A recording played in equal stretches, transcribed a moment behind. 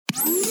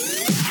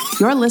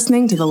You're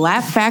listening to the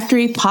Laugh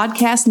Factory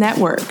Podcast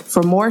Network.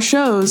 For more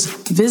shows,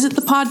 visit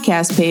the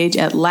podcast page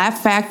at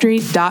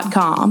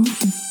laughfactory.com.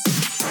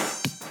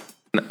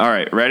 All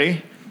right,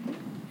 ready?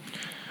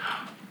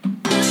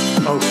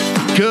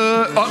 Oh,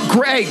 good.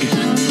 Greg.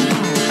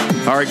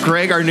 All right,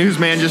 Greg, our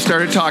newsman just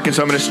started talking,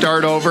 so I'm going to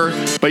start over.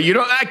 But you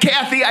don't,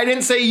 Kathy, I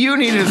didn't say you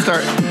needed to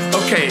start.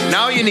 Okay,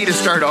 now you need to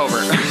start over.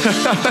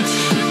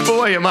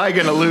 Boy, am I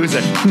going to lose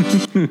it.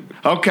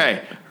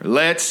 Okay,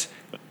 let's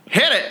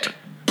hit it.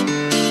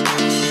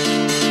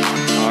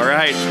 All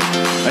right,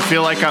 I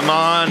feel like I'm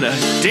on a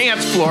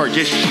dance floor,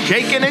 just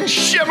shaking and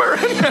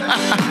shimmering.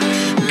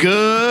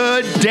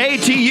 Good day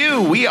to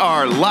you. We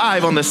are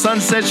live on the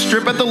Sunset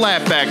Strip at the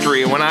Laugh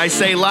Factory. And when I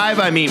say live,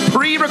 I mean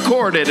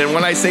pre-recorded. And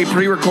when I say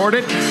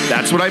pre-recorded,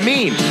 that's what I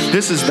mean.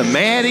 This is the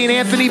Maddie and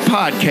Anthony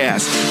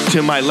podcast.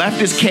 To my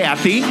left is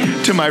Kathy.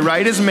 To my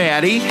right is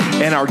Maddie.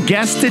 And our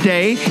guest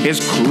today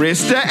is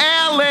Krista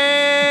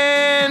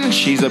Allen.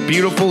 She's a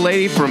beautiful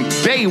lady from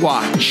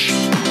Baywatch.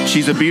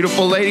 She's a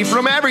beautiful lady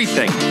from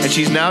everything. And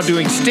she's now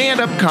doing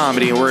stand-up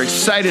comedy. And we're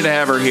excited to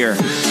have her here.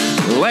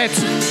 Let's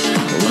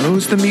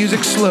close the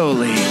music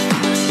slowly,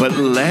 but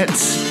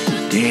let's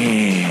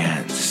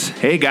dance.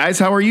 Hey guys,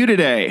 how are you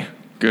today?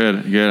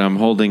 Good. I'm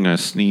holding a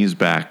sneeze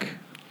back.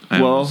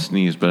 I almost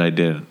sneezed, but I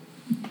did.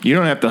 You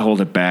don't have to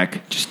hold it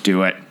back. Just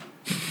do it.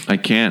 I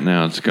can't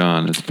now. It's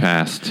gone. It's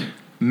past.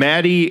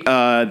 Maddie,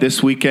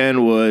 this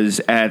weekend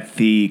was at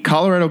the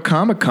Colorado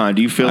Comic-Con.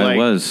 Do you feel like... I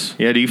was.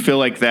 Yeah, do you feel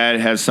like that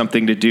has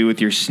something to do with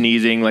your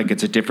sneezing, like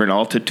it's a different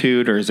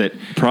altitude, or is it...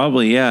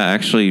 Probably, yeah.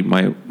 Actually,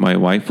 my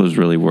wife was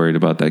really worried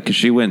about that because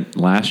she went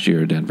last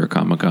year to Denver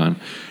Comic-Con,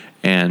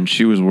 and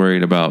she was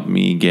worried about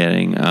me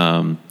getting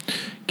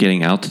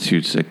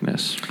altitude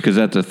sickness because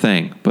that's a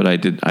thing, but I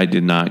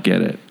did not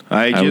get it.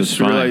 I just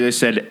realized I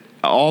said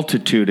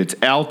altitude. It's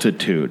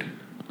altitude.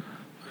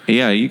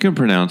 Yeah, you can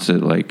pronounce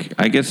it like,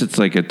 I guess it's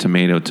like a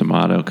tomato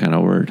kind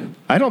of word.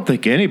 I don't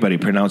think anybody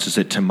pronounces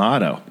it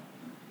tomato.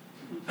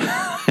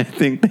 I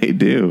think they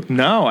do.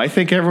 No, I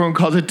think everyone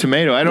calls it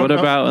tomato. I don't know.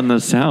 What about in the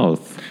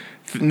South?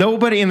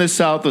 Nobody in the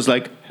South was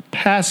like,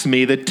 pass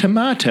me the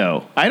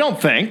tomato. I don't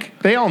think.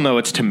 They all know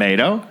it's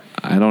tomato.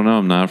 I don't know.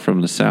 I'm not from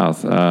the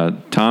South.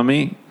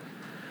 Tommy?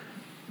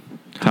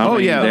 Oh,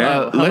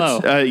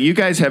 yeah. You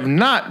guys have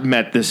not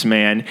met this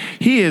man.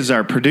 He is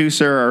our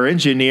producer, our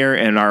engineer,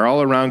 and our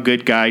all-around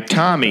good guy,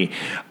 Tommy.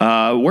 Where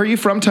are you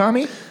from,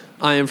 Tommy?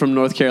 I am from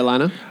North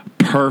Carolina.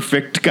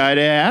 Perfect guy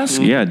to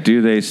ask. Yeah,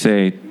 do they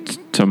say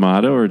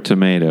tomato or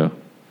tomato?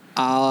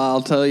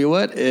 I'll tell you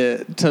what,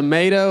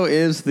 tomato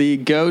is the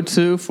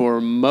go-to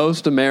for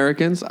most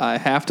Americans, I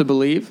have to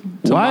believe.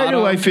 Tomato. Why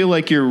do I feel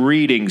like you're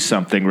reading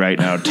something right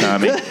now,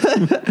 Tommy?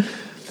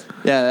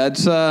 Yeah,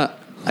 that's...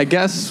 I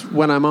guess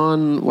when I'm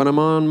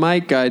on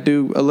mic, I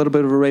do a little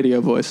bit of a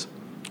radio voice.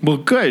 Well,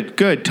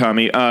 good,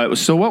 Tommy.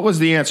 So what was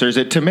the answer? Is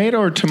it tomato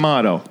or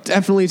tomato?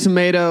 Definitely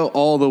tomato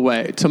all the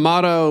way.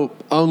 Tomato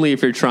only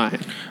if you're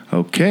trying.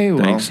 Okay,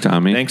 well, thanks,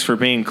 Tommy. Thanks for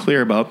being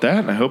clear about that.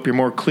 And I hope you're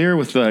more clear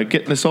with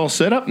getting this all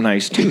set up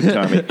nice, too,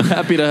 Tommy.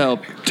 Happy to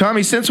help.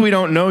 Tommy, since we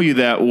don't know you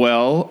that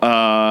well,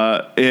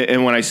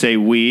 and when I say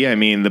we, I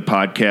mean the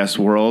podcast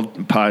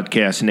world,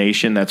 podcast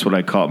nation, that's what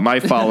I call it. My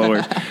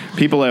followers,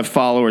 people have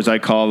followers, I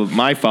call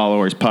my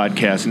followers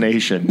Podcast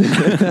Nation.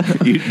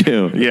 You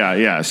do?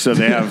 Yeah. So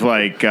they have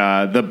like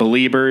the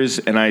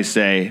Beliebers, and I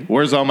say,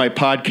 where's all my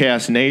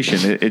Podcast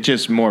Nation? It's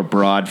just more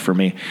broad for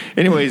me.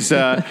 Anyways,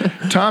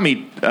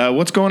 Tommy,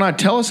 what's going on?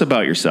 Tell us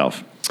about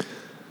yourself.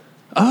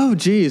 Oh,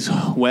 geez.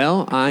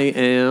 Well, I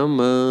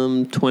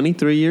am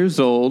 23 years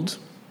old.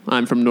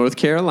 I'm from North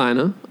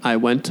Carolina. I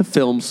went to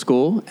film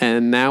school,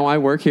 and now I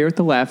work here at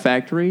the Laugh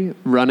Factory,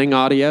 running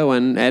audio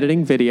and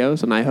editing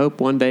videos, and I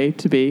hope one day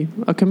to be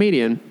a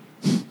comedian.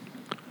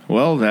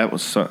 Well, that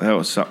was something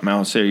else. Thanks.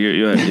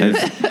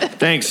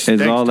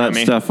 Is all that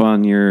stuff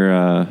on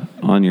your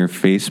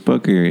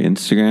Facebook or your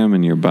Instagram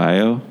and your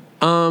bio?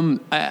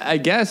 I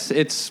guess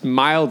it's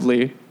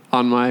mildly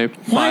on my bio.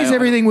 Why is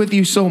everything with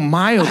you so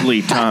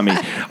mildly, Tommy?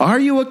 Are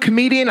you a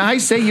comedian? I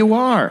say you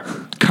are.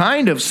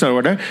 Kind of,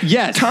 sort of.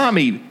 Yes.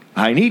 Tommy,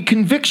 I need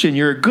conviction.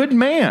 You're a good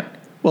man.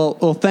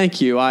 Well,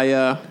 thank you.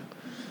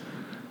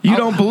 You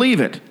don't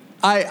believe it.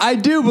 I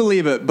do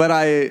believe it, but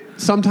I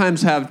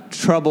sometimes have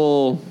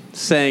trouble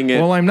saying it.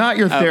 Well, I'm not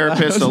your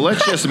therapist, so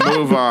let's just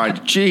move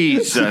on.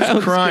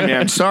 Jesus Christ.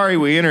 I'm sorry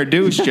we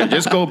introduced you.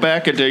 Just go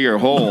back into your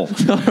hole.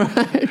 All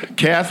right.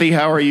 Kathy,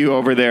 how are you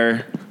over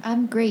there?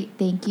 I'm great,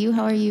 thank you.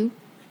 How are you?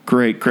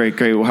 Great.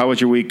 Well, how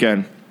was your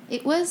weekend?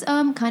 It was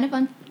kind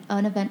of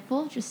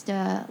uneventful, just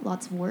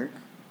lots of work.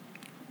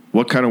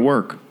 What kind of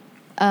work?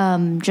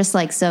 Just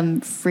like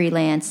some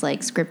freelance,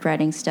 like script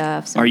writing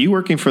stuff. Are you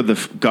working for the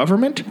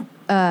government?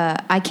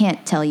 I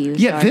can't tell you.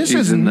 Yeah, sorry. This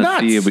is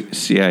nuts. The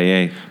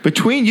CIA.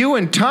 Between you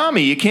and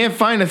Tommy, you can't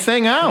find a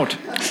thing out.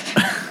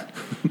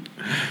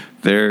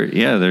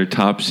 They're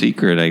top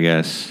secret, I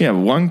guess. Yeah,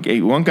 one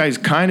guy's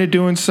kind of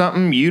doing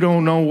something. You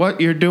don't know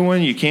what you're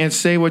doing. You can't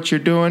say what you're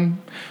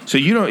doing. So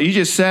you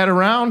just sat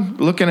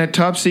around looking at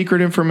top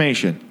secret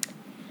information.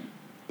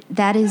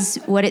 That is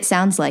what it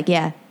sounds like,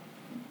 yeah.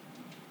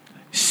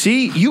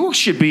 See, you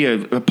should be a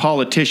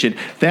politician.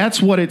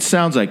 That's what it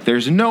sounds like.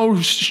 There's no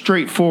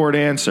straightforward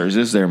answers,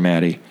 is there,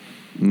 Maddie?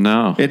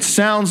 No. It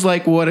sounds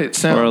like what it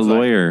sounds like. Or a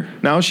lawyer.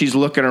 Now she's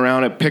looking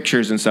around at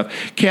pictures and stuff.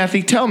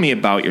 Kathy, tell me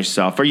about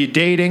yourself. Are you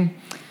dating?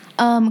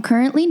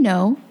 Currently,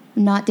 no.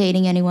 I'm not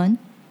dating anyone.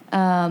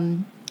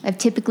 I've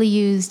typically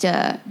used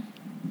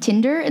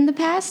Tinder in the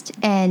past,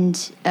 and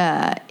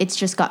it's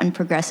just gotten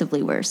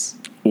progressively worse.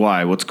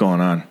 Why? What's going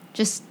on?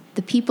 Just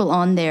the people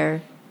on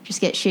there just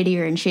get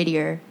shittier and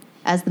shittier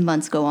as the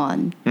months go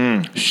on.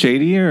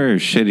 Shadier or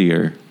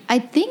shittier? I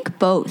think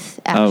both,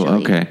 actually.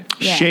 Oh, okay.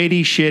 Yeah.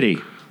 Shady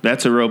shitty.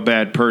 That's a real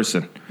bad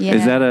person. Yeah.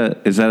 Is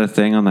that a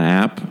thing on the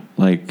app?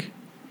 Like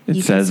it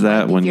You says can that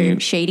swipe when if you're you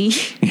shady.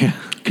 Yeah.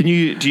 Do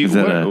you Is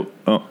that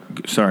oh,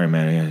 sorry,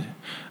 man.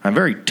 I'm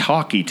very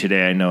talky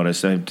today, I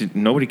noticed.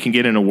 Nobody can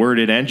get in a word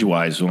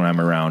edgewise when I'm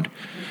around.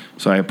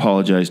 So I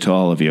apologize to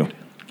all of you.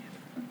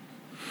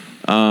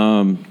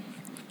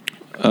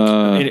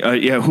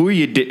 Yeah, who are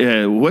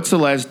you? What's the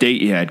last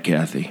date you had,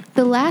 Kathy?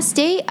 The last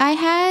date I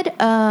had,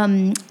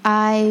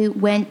 I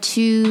went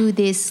to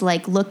this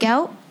like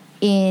lookout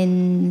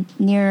in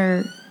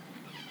near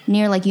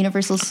like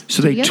Universal Studios.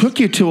 So they took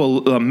you to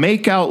a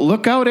make-out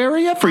lookout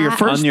area for your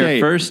first on your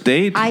date? first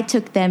date? I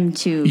took them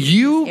to.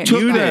 You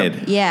took You them.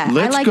 did. Yeah, I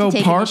Let's like go to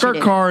take park our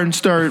initiative. car and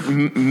start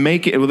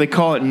making. Well, they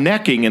call it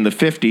necking in the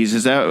 50s.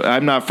 Is that?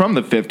 I'm not from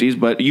the 50s,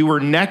 but you were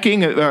necking.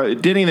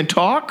 Didn't even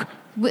talk.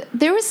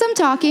 There was some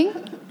talking.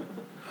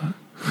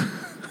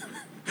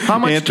 How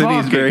much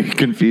Anthony's talking? very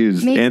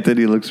confused. Maybe-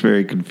 Anthony looks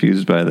very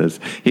confused by this.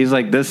 He's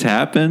like, this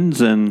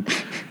happens, and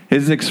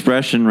his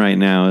expression right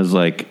now is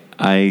like,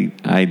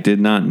 I did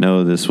not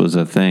know this was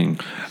a thing.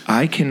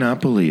 I cannot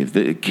believe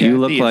that. Kathy You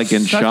look is like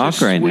in such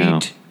shock a right now.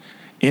 sweet,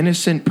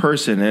 innocent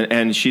person,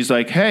 and she's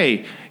like,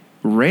 "Hey,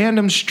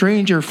 random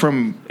stranger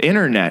from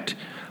internet,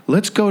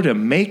 let's go to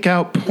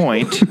Makeout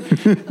Point,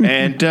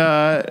 and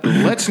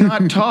let's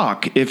not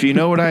talk, if you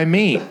know what I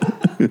mean."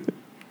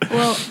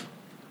 Well,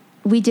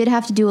 we did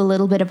have to do a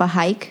little bit of a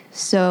hike,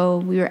 so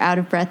we were out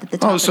of breath at the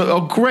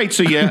top. Great.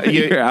 So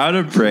You're out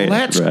of breath.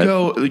 Let's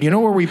go. You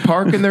know where we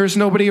park and there's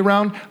nobody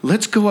around?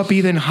 Let's go up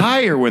even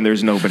higher when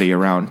there's nobody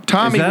around.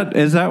 Tommy.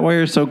 Is that why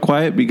you're so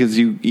quiet? Because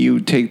you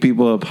take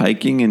people up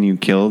hiking and you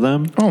kill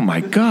them? Oh my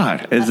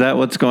God. Is that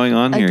what's going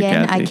on here,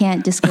 Again, Kathy? I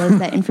can't disclose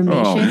that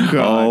information. Oh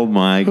God. Oh,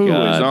 my Who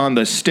God. is on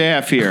the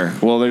staff here?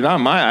 Well, they're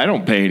not I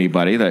don't pay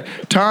anybody.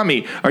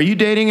 Tommy, are you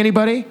dating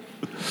anybody?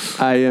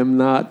 I am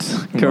not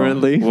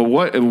currently. Well,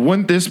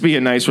 wouldn't this be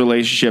a nice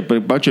relationship? A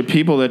bunch of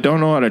people that don't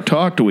know how to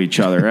talk to each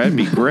other. That'd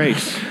be great.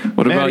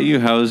 What about you?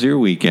 How was your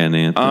weekend,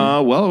 Anthony?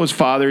 Well, it was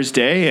Father's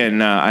Day, and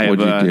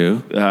What'd you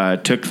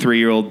took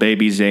 3-year-old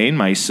baby Zane,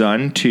 my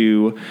son,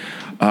 to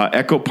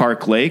Echo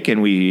Park Lake,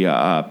 and we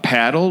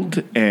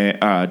paddled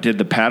and did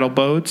the paddle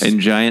boats and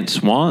giant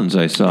swans,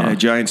 I saw. and a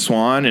giant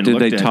swan. And Did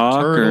looked they at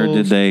talk turtles.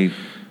 or did they?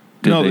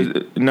 No.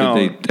 Did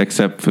they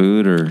accept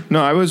food or?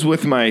 No, I was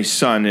with my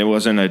son. It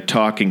wasn't a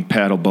talking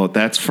paddle boat.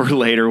 That's for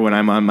later when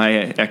I'm on my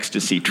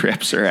ecstasy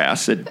trips or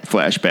acid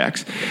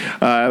flashbacks.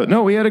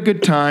 No, we had a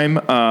good time.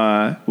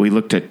 We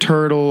looked at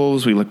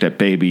turtles. We looked at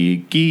baby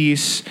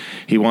geese.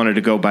 He wanted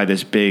to go by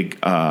this big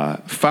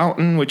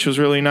fountain, which was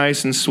really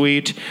nice and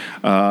sweet.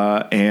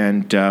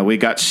 And we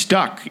got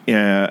stuck.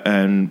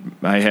 And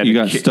I had You to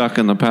got stuck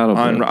in the paddle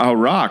on boat. a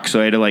rock,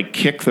 so I had to like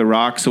kick the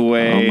rocks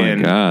away. Oh, my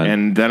and, God.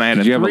 And then I had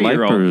Did a you have a life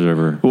 3-year-old. preserver?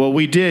 Well,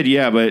 we did,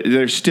 yeah, but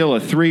there's still a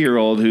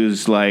 3-year-old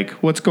who's like,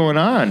 "What's going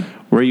on?"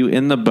 Were you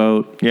in the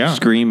boat Yeah.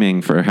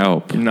 screaming for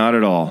help? Not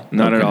at all.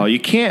 Not at Okay. all. You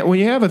can't when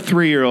you have a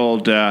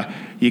 3-year-old.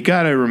 You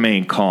got to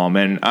remain calm,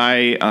 and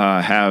I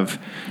have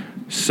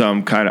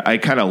some kind of. I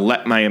kind of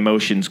let my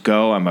emotions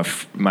go.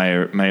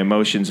 My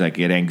emotions. I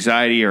get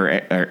anxiety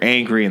or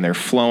angry, and they're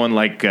flowing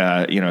like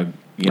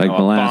Like a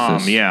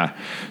molasses. bomb. Yeah.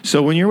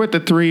 So when you're with the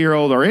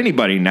 3-year-old or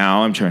anybody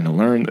now, I'm trying to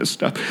learn this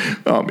stuff.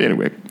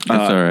 Anyway,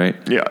 That's all right.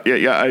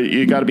 Yeah.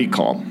 You got to be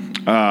calm.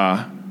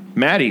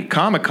 Maddie,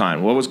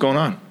 Comic-Con, what was going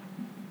on?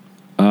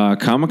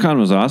 Comic-Con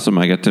was awesome.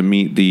 I got to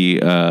meet the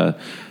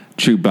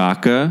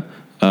Chewbacca.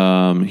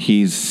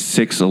 He's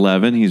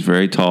 6'11". He's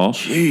very tall.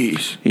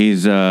 Jeez.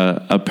 He's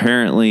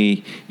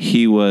apparently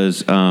he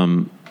was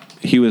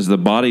the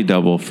body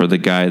double for the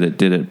guy that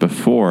did it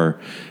before,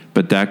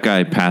 but that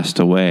guy passed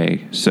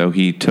away, so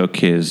he took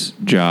his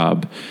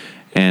job.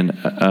 And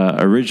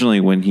originally,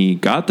 when he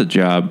got the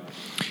job,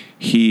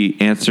 he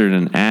answered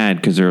an ad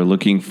because they were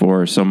looking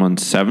for someone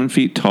 7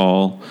 feet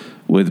tall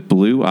with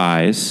blue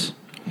eyes.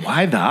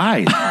 Why the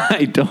eyes?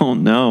 I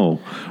don't know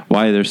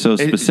why they're so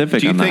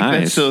specific on the Do you think eyes.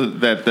 that's so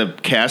that the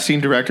casting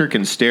director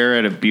can stare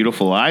at a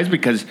beautiful eyes?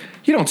 Because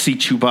you don't see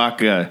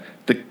Chewbacca,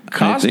 the I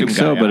costume think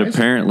so, guy, but eyes.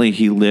 apparently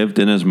he lived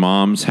in his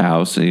mom's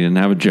house and he didn't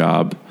have a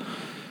job,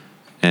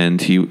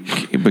 and he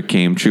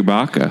became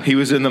Chewbacca. He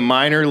was in the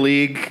minor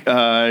league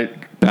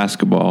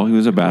Basketball. He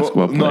was a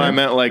basketball player. No, I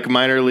meant like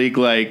minor league,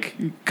 like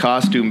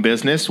costume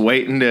business,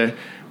 waiting to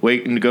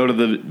go to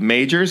the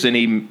majors, and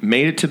he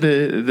made it to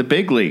the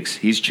big leagues.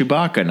 He's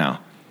Chewbacca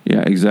now.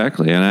 Yeah,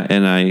 exactly.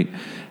 And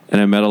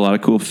I met a lot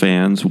of cool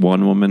fans.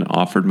 One woman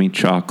offered me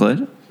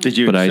chocolate. Did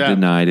you But I accept?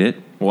 denied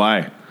it.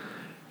 Why?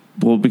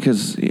 Well,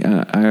 because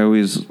I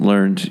always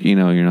learned, you're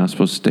not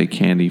supposed to take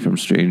candy from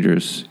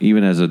strangers,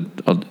 even as an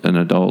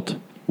adult.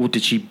 Well,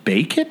 did she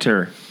bake it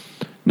or?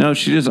 No,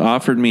 she just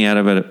offered me out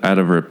of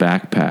her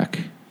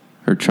backpack,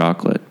 her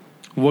chocolate.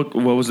 What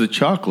was the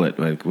chocolate?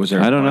 Like, was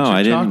there? I don't know.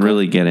 I didn't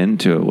really get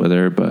into it with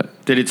her,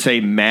 but Did it say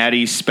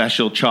Maddie's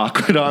special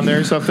chocolate on there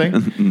or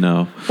something?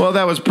 no. Well,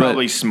 that was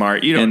probably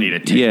smart. You don't need to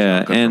take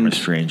chocolate from a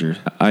stranger.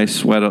 I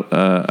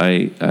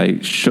I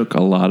shook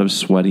a lot of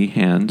sweaty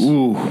hands.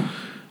 Ooh.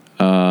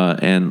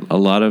 And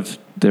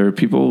there are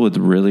people with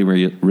really,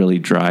 really, really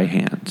dry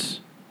hands.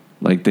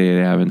 Like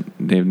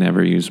they've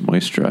never used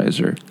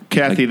moisturizer.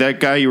 Kathy, that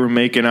guy you were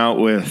making out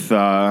with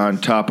on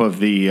top of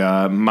the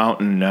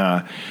mountain,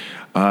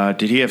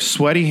 did he have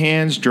sweaty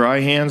hands, dry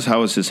hands?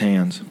 How was his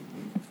hands?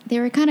 They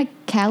were kind of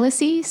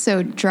callousy,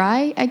 so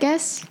dry, I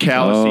guess.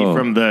 Callousy Oh.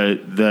 from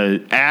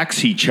the axe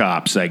he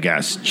chops, I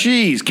guess.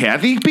 Jeez,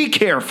 Kathy, be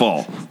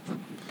careful.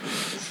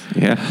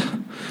 Yeah.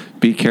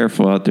 Be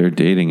careful out there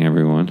dating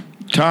everyone.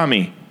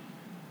 Tommy,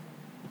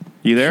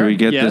 you there? Should we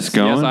get Yes, this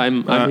going?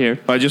 yes, I'm here.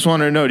 I just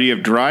want to know, do you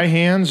have dry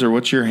hands or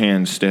what's your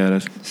hand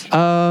status?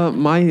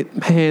 My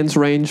hands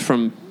range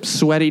from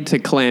sweaty to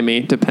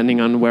clammy, depending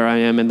on where I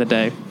am in the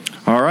day.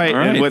 All right, All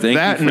right, and with thank you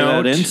that for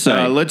note, that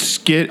insight. let's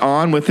get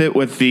on with it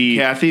with the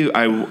Kathy.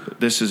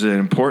 This is an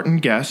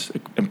important guest,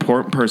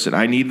 important person.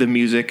 I need the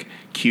music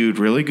cued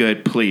really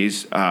good,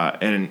 please.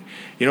 And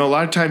a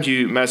lot of times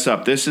you mess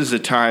up. This is the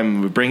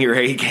time. Bring your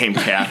A game,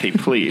 Kathy,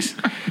 please.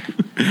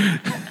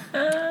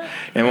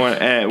 And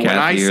when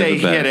I you're say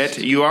the hit best.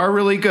 it, you are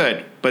really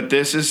good. But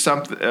this is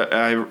something.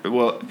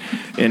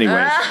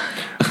 Anyways,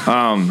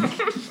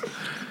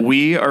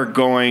 we are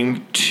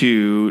going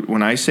to.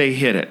 When I say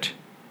hit it,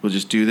 we'll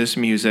just do this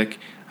music.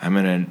 I'm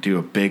going to do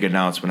a big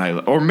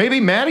announcement. Or maybe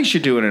Maddie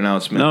should do an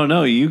announcement.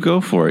 No, you go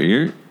for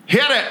it.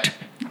 Hit it!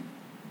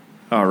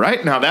 All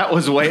right, now that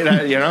was way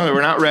that,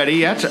 we're not ready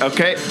yet.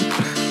 Okay,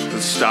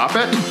 let's stop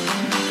it.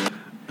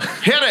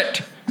 Hit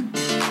it!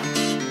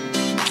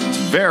 It's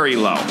very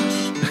low.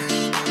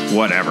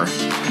 Whatever.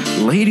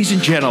 Ladies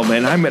and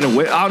gentlemen, I'm going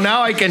to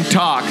now I can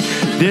talk.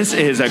 This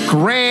is a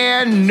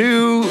brand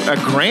new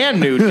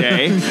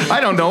day. I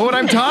don't know what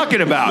I'm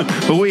talking about,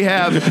 but we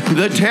have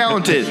the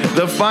talented,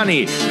 the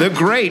funny, the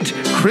great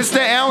Krista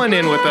Allen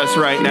in with us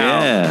right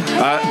now.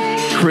 Yeah.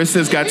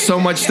 Krista's got so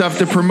much stuff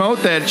to promote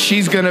that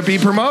she's going to be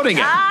promoting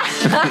it.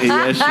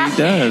 Yes, she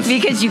does.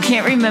 Because you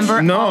can't remember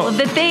all of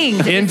the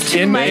things. In It's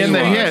too much the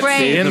for hits.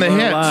 brain. In the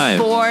hits. Live.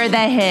 For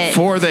the hit.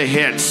 For the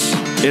hits.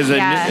 Is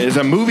Yeah.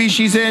 a movie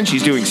she's in.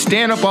 She's doing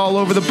stand-up all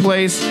over the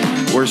place.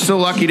 We're so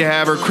lucky to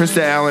have her.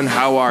 Krista Allen,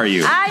 how are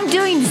you? I'm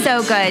doing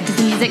so good. Does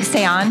the music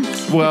stay on?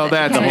 Well,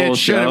 that's The whole it.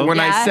 Should show? when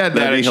I Yeah. said that,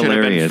 That'd it be should have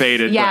been hilarious.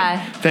 faded.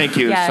 Yeah. But thank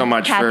you Yeah. so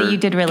much Kathy, for. you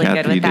did really Kathy,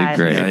 good with you did that.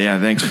 great. Yeah,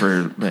 thanks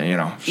for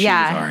she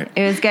Yeah, was all right.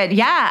 it was good.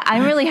 Yeah,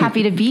 I'm really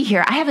happy to be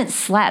here. I haven't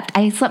slept.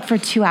 I slept for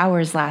 2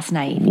 hours last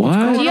night.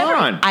 What? Do you ever,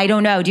 on? I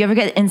don't know. Do you ever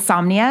get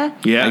insomnia?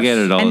 Yeah, I get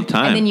it all and, the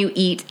time. And then you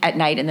eat at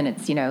night, and then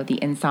it's the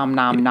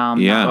insomnom nom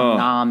Yeah. nom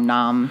nom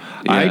nom.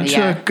 I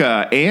Yeah. took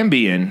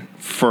Ambien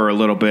for a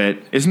little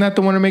bit. Isn't that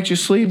the one that makes you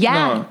sleep? Yeah.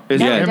 No.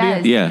 Is Yeah, it it Ambien?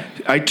 does. Yeah.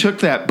 I took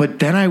that, but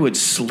then I would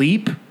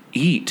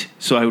eat.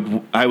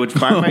 So I would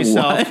find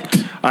myself.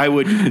 What? I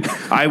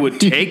would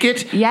take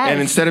it, Yes.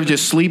 and instead of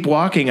just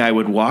sleepwalking, I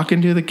would walk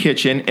into the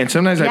kitchen, and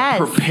sometimes I'd Yes.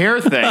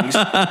 prepare things,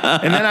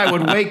 and then I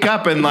would wake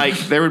up and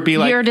there would be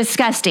You're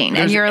disgusting, and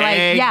there's you're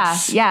eggs,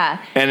 like, yeah.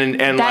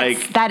 and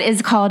That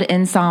is called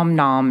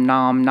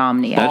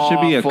insomnomnia. That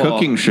should be a awful.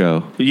 cooking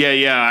show.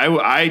 yeah.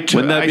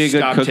 Wouldn't that be a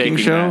good cooking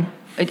show?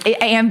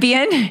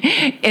 Ambien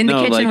in the No,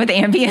 kitchen like- with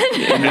Ambien.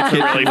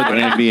 Really With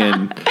funny.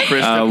 Ambien.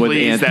 Krista, with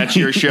please, Ant- that's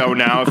your show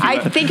now. If you I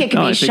think it could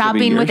No, I be think it'd be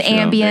shopping your with show.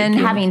 Ambien, Thank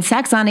you. having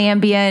sex on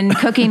Ambien,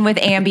 cooking with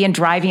Ambien,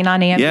 driving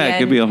on Ambien. Yeah, it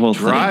could be a whole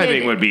thing.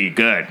 driving would be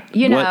good.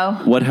 You know,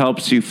 What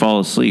helps you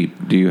fall asleep?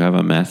 Do you have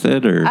a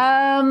method or?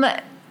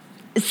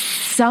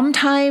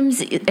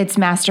 sometimes it's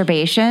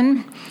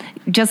masturbation.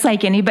 Just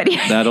like anybody.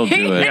 That'll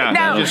do it. Yeah,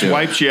 No. just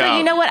wipes you But out.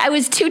 you know what? I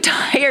was too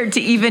tired to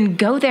even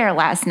go there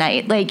last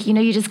night. Like,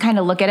 you just kind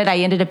of look at it. I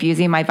ended up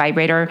using my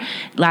vibrator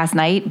last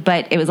night,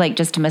 but it was like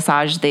just to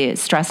massage the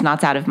stress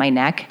knots out of my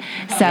neck.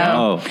 So,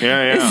 Oh.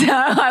 Yeah.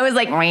 so I was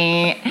like,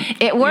 "Wee."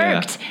 It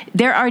worked. Yeah.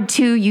 There are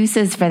 2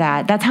 uses for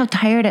that. That's how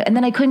tired and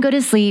then I couldn't go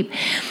to sleep.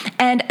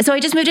 And so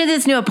I just moved into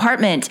this new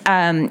apartment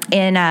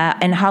in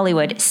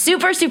Hollywood.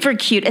 Super, super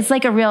cute. It's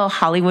like a real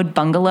Hollywood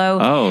bungalow.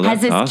 Oh, that's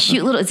has this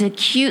awesome. it's a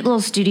cute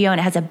little studio and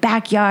it has a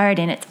backyard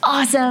and it's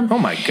awesome. Oh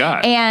my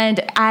God.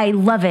 And I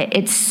love it.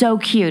 It's so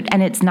cute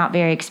and it's not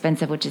very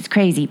expensive, which is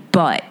crazy.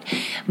 But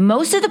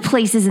most of the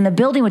places in the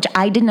building, which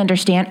I didn't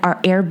understand, are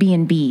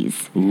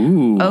Airbnbs.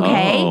 Ooh.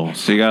 Okay. Oh,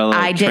 so you got a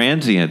lot of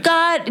transients.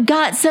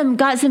 Got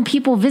some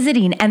people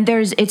visiting, and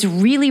it's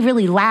really,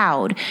 really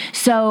loud.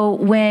 So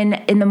when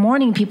in the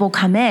morning people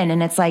come in,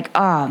 and it's like,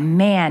 oh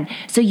man.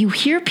 So you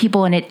hear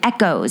people, and it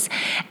echoes,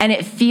 and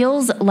it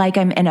feels like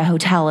I'm in a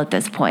hotel at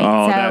this point.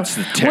 Oh, so that's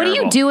what do you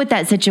terrible. do with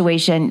that situation?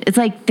 situation. It's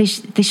like they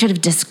should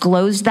have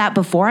disclosed that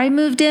before I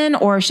moved in,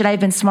 or should I have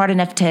been smart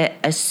enough to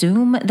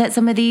assume that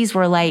some of these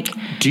were like,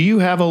 Do you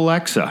have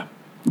Alexa?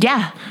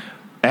 yeah.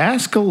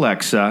 Ask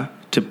Alexa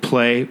to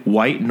play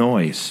white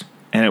noise,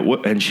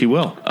 and she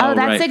will. Oh, that's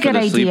right, a for good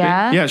the sleeping?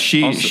 idea. Yeah,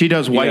 she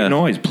does white yeah.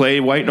 noise. Play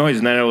white noise,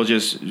 and then it will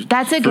just.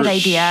 That's a good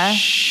idea.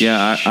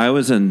 Yeah, I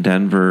was in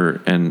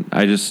Denver, and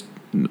I just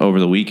over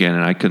the weekend,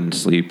 and I couldn't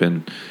sleep.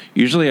 And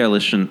usually, I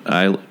listen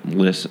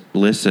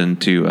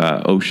to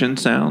ocean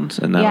sounds,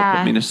 and that'll Yeah.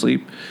 put me to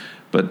sleep.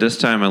 But this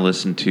time, I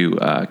listened to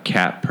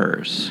cat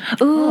purrs.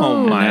 Ooh.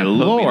 Oh my And it put me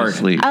to Lord!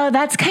 sleep. Oh,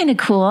 that's kind of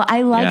cool.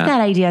 I like Yeah.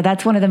 that idea.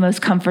 That's one of the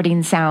most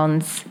comforting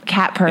sounds.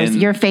 Cat purrs. And-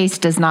 Your face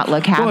does not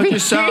look happy. Well, it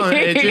just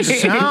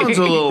sounds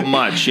a little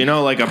much,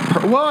 like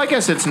well, I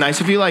guess it's nice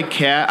if you like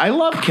cat. I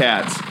love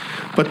cats,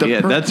 but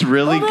that's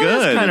really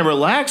good. kind of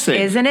relaxing,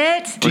 Isn't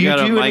it? Do you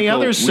do any other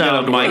we got a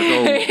sound?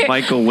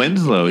 Michael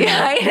Winslow.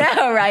 Yeah, I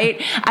know,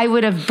 right? I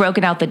would have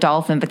broken out the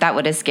dolphin, but that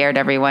would have scared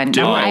everyone.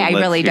 Do it. I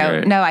Let's really hear don't.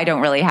 it. No, I don't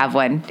really have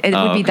one. It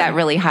would be okay. that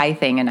really high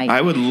thing, and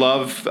I would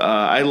love.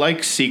 I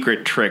like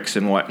secret tricks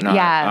and whatnot.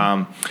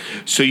 Yeah.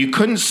 So you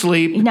couldn't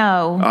sleep.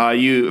 No.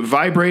 You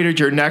vibrated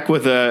your neck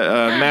with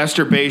a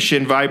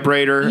masturbation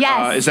vibrator.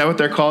 Yes. Is that what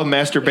they're called?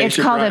 Masturbation. It's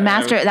called a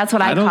master. That's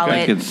what I don't call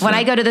think it. it's When a-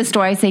 I go to the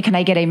store, I say, "Can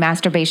I get a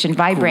masturbation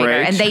vibrator?"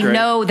 Great, and they great.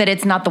 know that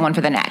it's not the one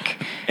for the neck.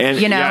 And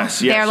yes,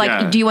 they're like,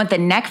 yeah. "Do you want the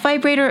neck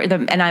vibrator?"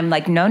 And I'm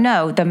like,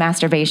 "No, the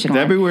masturbation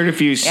That'd be one." weird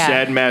if you Yeah.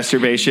 said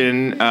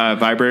masturbation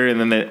vibrator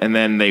and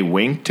then they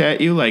winked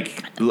at you.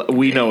 Like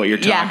we know what you're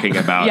Yeah. talking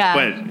about. Yeah.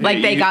 But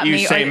Like they got you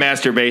me, say or-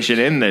 masturbation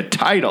in the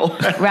title.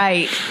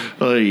 Right.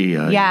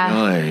 Yeah.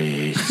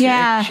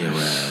 Yeah.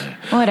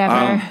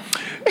 Whatever.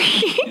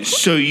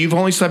 So you've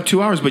only slept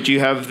 2 hours, but you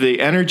have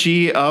the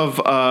energy of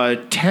a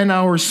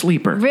 10-hour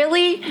sleeper.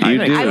 Really? You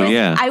do,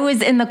 yeah. I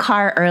was in the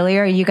car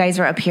earlier. You guys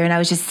were up here, and I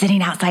was just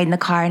sitting outside in the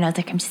car, and I was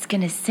like, I'm just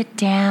gonna sit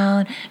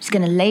down. I'm just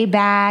gonna lay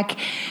back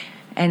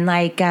and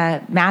like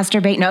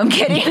masturbate. No, I'm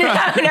kidding. No.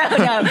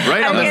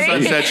 Right on I'm the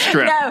kidding. Sunset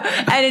Strip. No,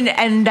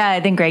 and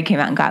then Greg came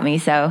out and got me,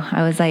 so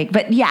I was like,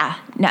 but yeah,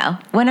 no.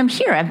 When I'm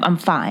here, I'm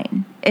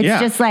fine. It's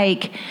Yeah. just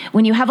like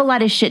when you have a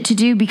lot of shit to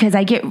do, because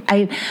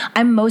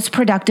I'm most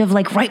productive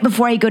like right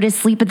before I go to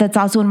sleep, but that's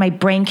also when my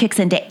brain kicks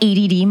into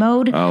ADD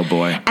mode. Oh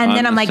boy. And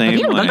then I'm I'm like, the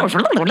same way.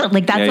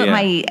 like that's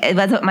Yeah,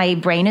 that's what my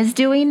brain is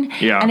doing.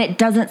 Yeah. And it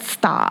doesn't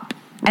stop.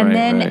 And Right,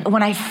 then right.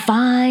 when I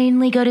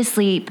finally go to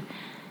sleep,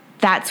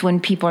 that's when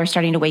people are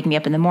starting to wake me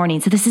up in the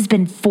morning. So this has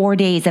been 4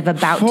 days of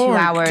about 2 4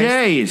 hours.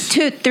 days.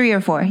 3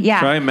 or 4. Yeah.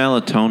 Try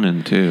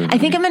melatonin too. I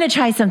think I'm going to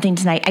try something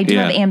tonight. I do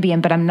Yeah. have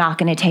Ambien, but I'm not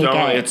going to take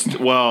No, it.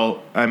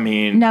 I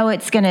mean, No,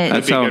 it's going to.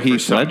 That's be how good for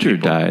Heath some Ledger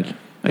people. died.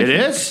 it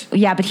is.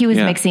 Yeah, but he was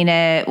Yeah. mixing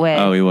it with.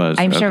 Oh, he was.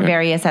 I'm sure Okay.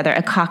 various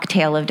a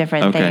cocktail of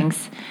different Okay.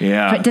 things.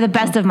 Yeah. But to the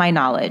best of my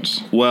knowledge.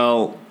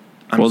 Well,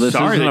 I'm Well, this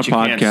sorry isn't that a you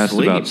can't podcast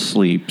sleep. about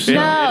sleep. So.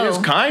 No. It is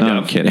kind No, of.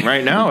 I'm kidding.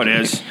 Right now it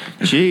is.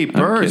 Gee,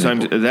 birds. kidding.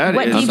 What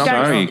is deep something.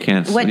 dark- Sorry, you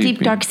can't What sleep.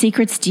 deep dark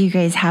secrets do you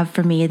guys have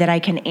for me that I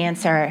can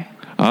answer?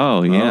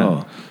 Oh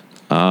yeah.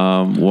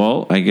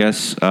 Well, I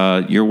guess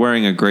you're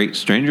wearing a great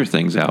Stranger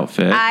Things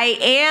outfit. I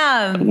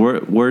am.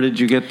 Where did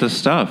you get the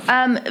stuff?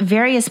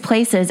 Various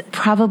places,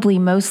 probably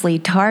mostly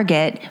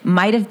Target,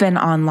 might have been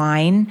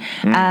online.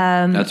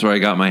 That's where I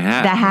got my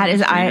hat. The hat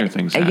is Stranger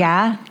Things hat.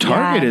 yeah.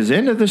 Target yeah. is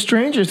into the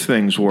Stranger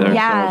Things world. They're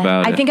Yeah, all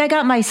about I it. think I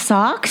got my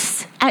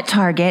socks at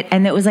Target,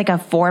 and it was like a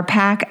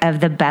 4-pack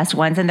of the best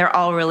ones, and they're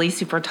all really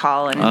super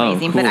tall and Oh,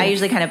 amazing. But cool. I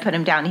usually kind of put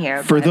them down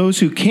here. For but- those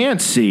who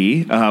can't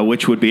see,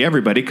 which would be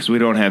everybody because we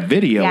don't have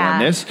video Yeah. on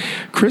this,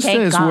 Krista Thank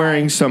is God.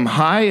 wearing some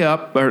high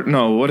up, or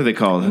no, what are they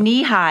called?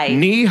 knee high.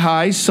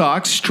 Knee-high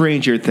socks,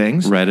 Stranger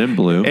Things. Red and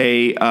blue.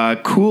 A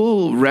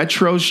cool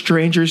retro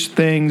Stranger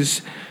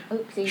Things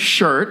Oopsie.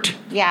 shirt.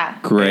 Yeah,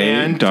 Gray,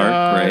 and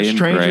dark gray, and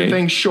Stranger gray.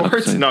 Things shorts.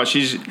 Upside- No,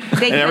 she's they and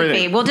could be.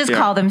 everything. We'll just Yeah.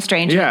 call them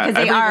Stranger Yeah,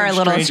 because they are a everything's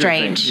little Stranger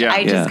strange. Things, yeah.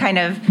 I just Yeah. kind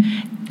of.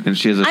 And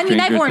she has a I mean, I've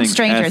Stranger worn Things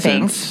Stranger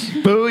essence.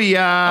 Booyah!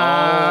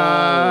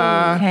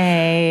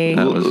 Hey.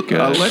 That was good.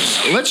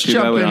 Let's Too bad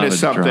jump we don't into have a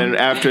something drum.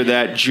 after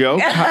that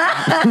joke.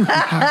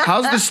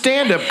 How's the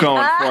stand-up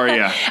going for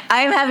you?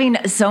 I'm having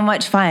so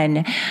much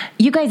fun.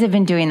 You guys have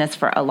been doing this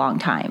for a long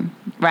time,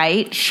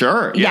 right?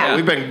 Sure. Yeah, Yeah.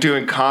 we've been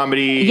doing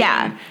comedy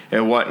Yeah.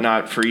 and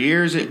whatnot for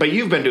years, but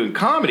you've been doing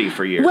comedy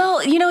for years.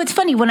 Well, it's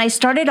funny. When I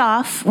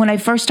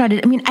first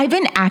started, I mean, I've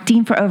been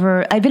acting for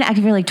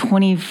like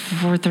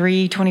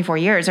 24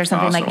 years or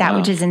something like Awesome. that, Wow.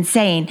 which is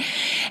insane.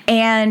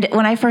 And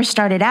when I first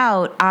started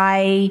out,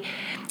 I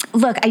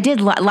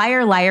did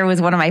Liar Liar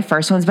was one of my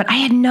first ones, but I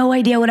had no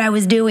idea what I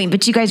was doing.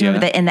 But you guys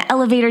remember Yeah. that in the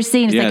elevator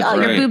scene, it's Yeah, like, oh,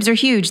 that's your right. boobs are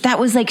huge. That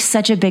was like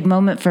such a big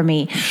moment for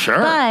me. Sure.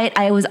 But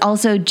I was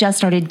also just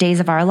started Days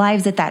of Our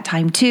Lives at that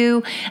time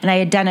too. And I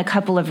had done a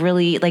couple of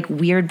really like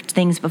weird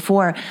things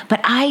before, but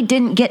I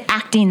didn't get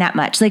acting that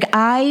much. Like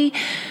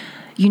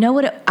you know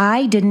what?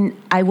 I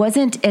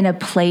wasn't in a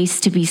place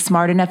to be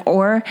smart enough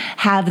or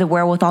have the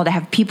wherewithal to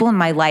have people in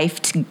my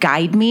life to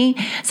guide me.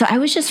 So I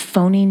was just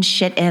phoning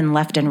shit in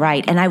left and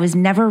right. And I was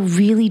never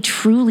really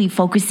truly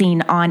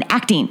focusing on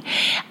acting.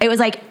 It was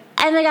like,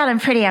 oh my God, I'm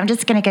pretty. I'm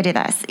just going to go do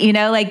this. You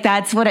know, like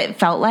that's what it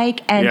felt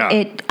like. And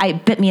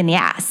it bit me in the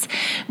ass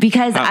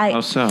because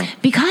How so?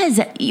 Because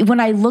when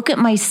I look at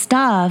my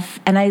stuff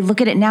and I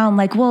look at it now, I'm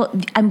like, well,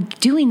 I'm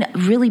doing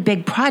really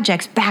big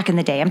projects back in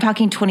the day. I'm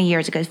talking 20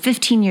 years ago,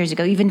 15 years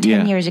ago, even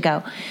 10 years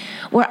ago,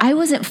 where I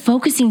wasn't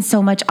focusing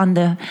so much on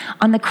the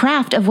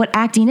craft of what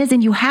acting is.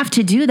 And you have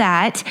to do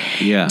that.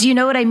 Yeah. Do you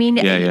know what I mean?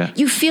 Yeah.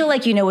 You feel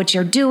like you know what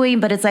you're doing,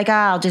 but it's like,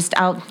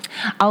 I'll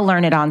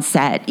learn it on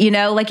set. You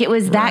know, like it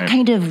was that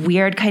kind of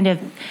weird kind of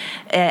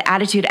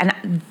attitude.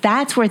 And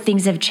that's where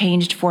things have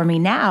changed for me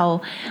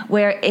now,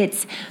 where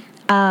it's,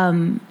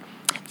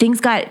 things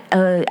got,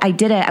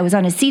 I was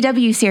on a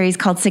CW series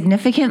called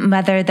Significant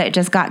Mother that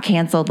just got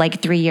canceled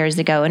like 3 years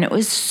ago. And it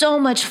was so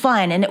much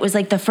fun. And it was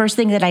like the first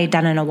thing that I had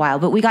done in a while,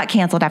 but we got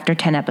canceled after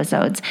 10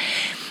 episodes.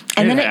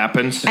 And It then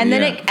happens. And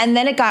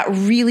then it got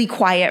really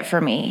quiet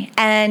for me.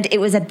 And it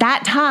was at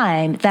that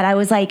time that I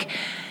was like,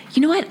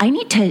 you know what?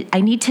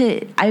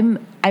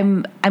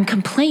 I'm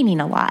complaining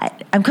a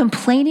lot. I'm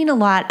complaining a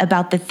lot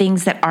about the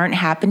things that aren't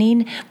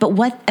happening, but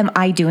what am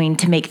I doing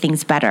to make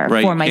things better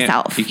for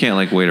myself? You can't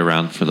like wait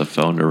around for the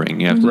phone to ring.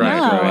 You have to go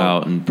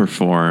out and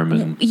perform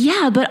and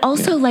but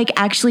also like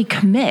actually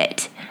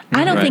commit.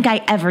 I don't think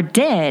I ever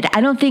did.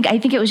 I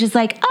think it was just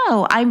like,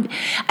 and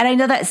I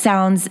know that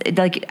sounds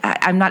like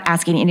I'm not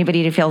asking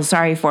anybody to feel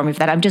sorry for me for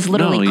that. I'm just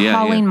literally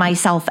calling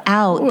myself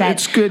out. Well, that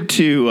it's good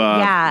to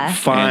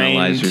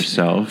analyze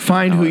yourself,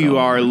 find who you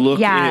are, look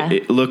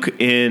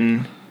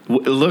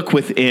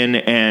within,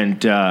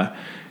 and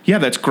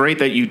that's great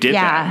that you did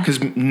that,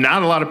 because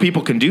not a lot of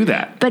people can do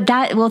that. But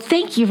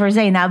thank you for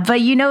saying that.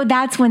 But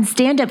that's when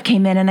stand-up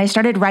came in, and I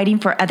started writing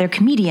for other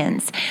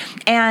comedians,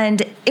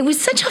 and it was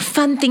such a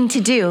fun thing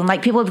to do. And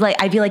like people would be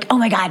like, I'd be like, oh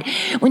my God,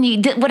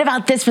 what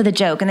about this for the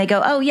joke? And they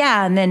go, oh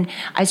yeah. And then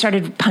I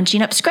started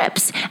punching up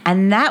scripts,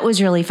 and that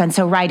was really fun.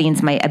 So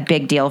writing's a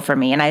big deal for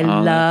me, and I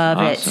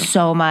love it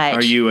so much.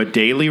 Are you a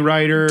daily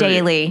writer?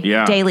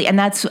 Daily. And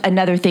that's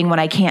another thing. When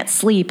I can't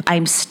sleep,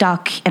 I'm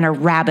stuck in a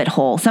rabbit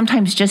hole.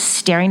 Sometimes just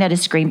staring at a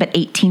screen, but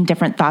 18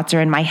 different thoughts are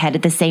in my head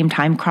at the same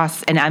time,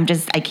 and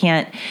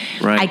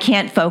I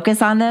can't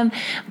focus on them.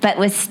 But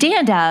with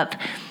stand up,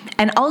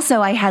 and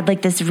also I had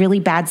like this really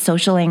bad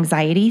social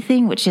anxiety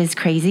thing, which is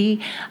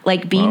crazy,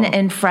 like being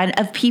in front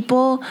of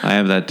people. I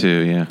have that too.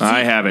 Yeah,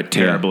 I have it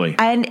terribly.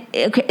 And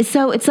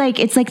so it's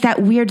like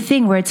that weird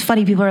thing where it's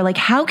funny. People are like,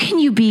 how can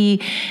you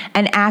be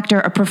an actor,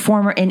 a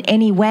performer in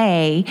any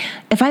way?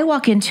 If I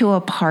walk into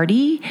a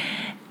party,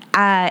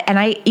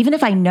 and even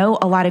if I know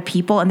a lot of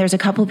people, and there's a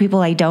couple of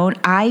people I don't,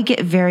 I get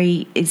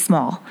very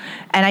small,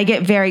 and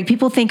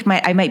people think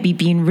I might be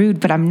being rude,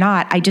 but I'm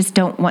not. I just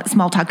don't want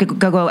small talk to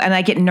go, and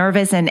I get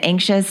nervous and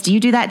anxious. Do you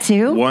do that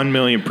too?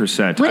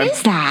 1,000,000%. What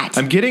is that?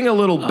 I'm getting a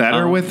little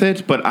better with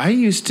it, but I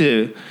used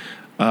to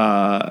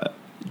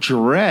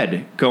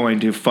dread going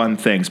to fun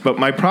things. But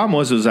my problem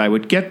was I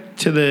would get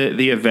to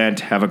the event,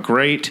 have a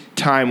great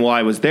time while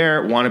I was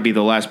there, want to be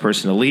the last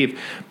person to leave,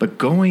 but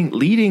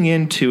leading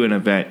into an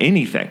event,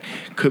 anything,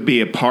 could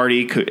be a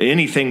party,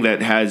 anything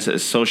that has a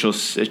social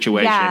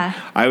situation,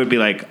 I would be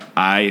like,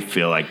 I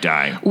feel like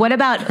dying. What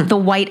about the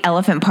white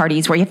elephant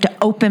parties where you have to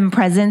open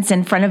presents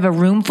in front of a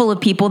room full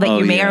of people that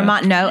you may or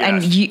not know?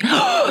 Yes.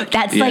 And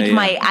that's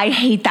I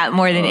hate that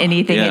more than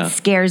anything. It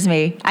scares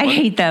me. I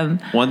hate them.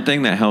 One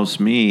thing that helps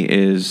me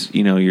is,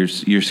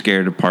 you're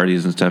scared of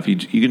parties and stuff. You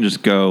can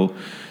just go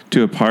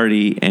to a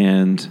party,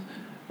 and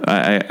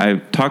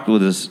I've talked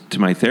with this to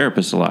my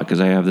therapist a lot, because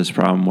I have this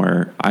problem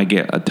where I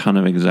get a ton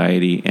of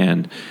anxiety,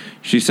 and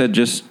she said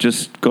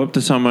just go up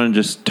to someone and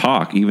just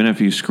talk. Even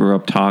if you screw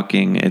up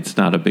talking, it's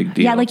not a big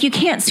deal. Yeah, like you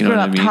can't screw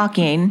up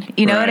talking.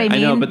 You know what I mean? I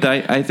know, but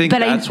I think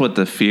that's what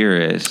the fear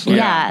is.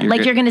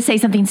 Like you're going to say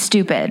something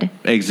stupid.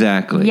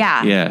 Exactly.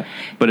 Yeah.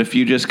 But if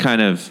you just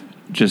kind of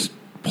just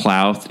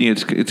plow,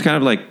 it's kind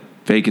of like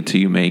fake it till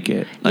you make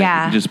it.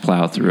 You just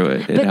plow through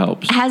it. It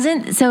helps.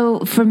 So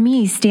for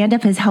me,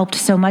 stand-up has helped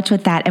so much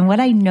with that. And what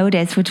I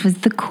noticed, which was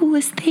the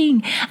coolest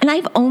thing, and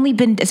I've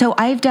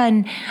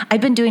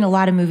been doing a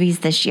lot of movies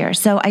this year.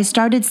 So I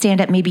started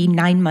stand-up maybe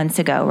 9 months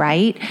ago,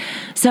 right?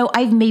 So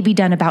I've maybe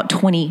done about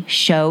 20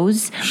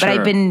 shows, but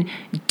I've been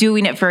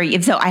doing it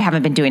so I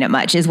haven't been doing it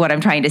much is what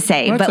I'm trying to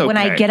say. That's but when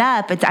I get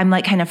up, I'm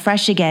like kind of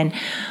fresh again.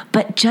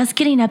 But just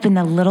getting up in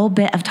the little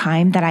bit of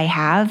time that I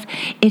have,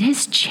 it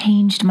has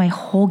changed my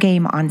whole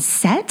game on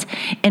set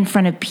in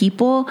front of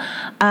people.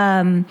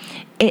 My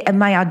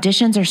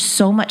auditions are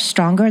so much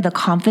stronger. The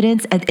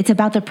confidence, it's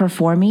about the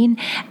performing,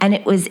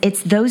 and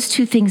it's those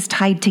two things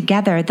tied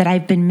together that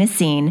I've been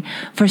missing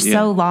for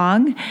so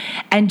long,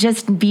 and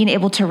just being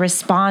able to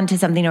respond to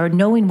something or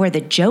knowing where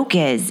the joke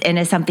is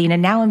in something.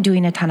 And now I'm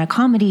doing a ton of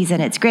comedies,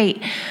 and it's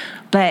great,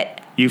 but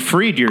you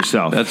freed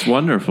yourself. That's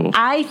wonderful.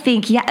 I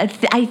think I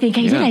did.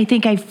 I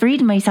think I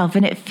freed myself,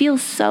 and it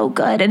feels so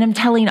good. And I'm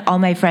telling all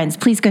my friends,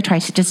 please go do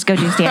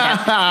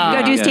stand-up.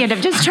 Go do stand-up.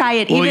 Just try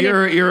it. Well,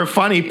 you're a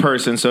funny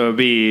person, so it'd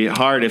be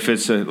hard if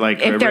it's they're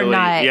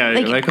not. Yeah,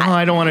 like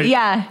I don't want to.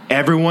 Yeah.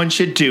 Everyone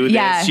should do this.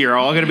 Yeah. You're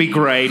all going to be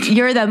great.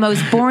 You're the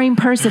most boring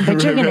person,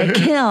 but you're going to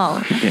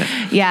kill.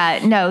 Yeah,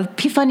 no,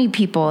 funny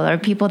people or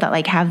people that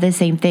like have the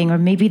same thing, or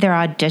maybe their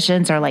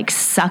auditions are like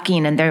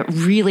sucking and they're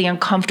really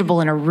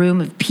uncomfortable in a room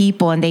of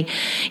people, and they,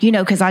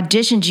 because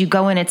auditions, you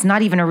go in, it's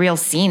not even a real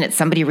scene, it's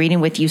somebody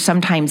reading with you,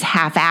 sometimes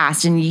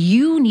half-assed, and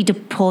you need to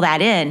pull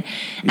that in.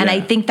 And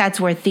I think that's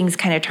where things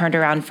kind of turned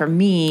around for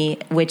me,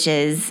 which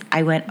is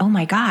I went, oh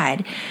my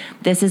God,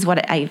 this is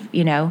what I've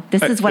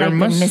been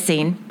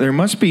missing. There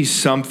must be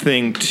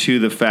something to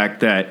the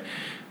fact that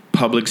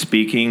public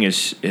speaking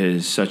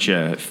is such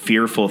a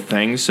fearful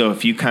thing. So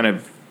if you kind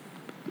of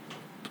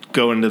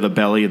go into the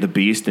belly of the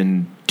beast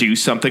and do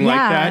something like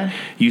that,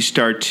 you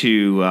start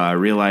to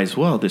realize,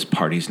 well, this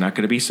party's not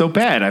going to be so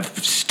bad. I've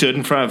stood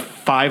in front of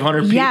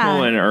 500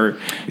 people or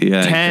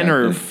 10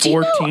 or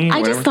 14.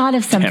 I just thought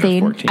of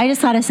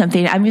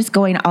something. I'm just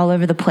going all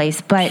over the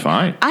place, but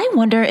fine. I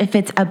wonder if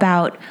it's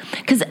about,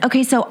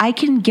 so I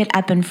can get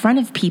up in front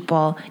of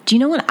people. Do you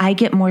know when I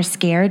get more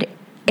scared?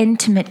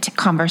 Intimate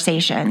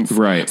conversations.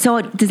 Right.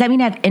 So does that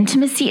mean I have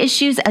intimacy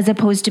issues as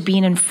opposed to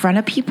being in front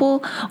of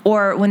people?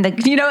 Or when not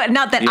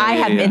that I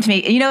have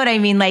intimacy, you know what I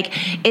mean? Like,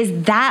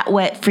 is that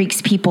what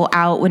freaks people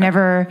out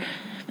whenever,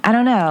 I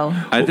don't know.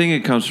 I think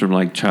it comes from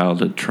like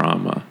childhood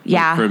trauma.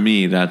 Yeah. Like, for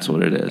me, that's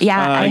what it is. Yeah,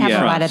 I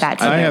have a lot of that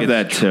too. I have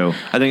that too.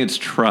 I think it's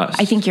trust.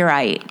 I think you're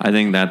right. I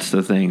think that's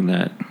the thing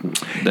that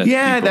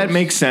that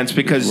makes sense,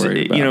 because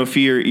if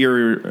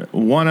you're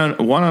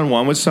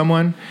one-on-one with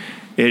someone,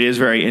 it is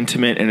very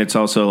intimate, and it's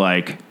also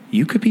like,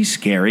 you could be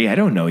scary. I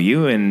don't know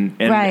you. And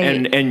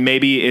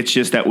maybe it's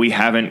just that we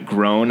haven't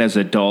grown as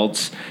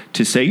adults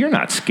to say you're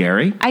not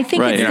scary. I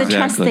think it's the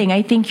trust thing.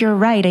 I think you're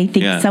right. I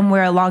think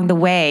somewhere along the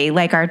way,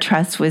 like our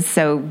trust was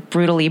so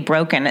brutally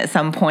broken at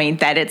some point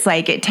that it's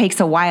like it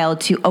takes a while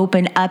to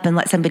open up and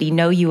let somebody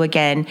know you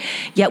again.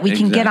 Yet we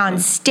can get on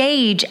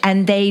stage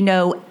and they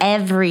know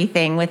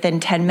everything within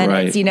 10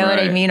 minutes. You know what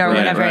I mean? Or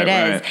whatever it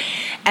is.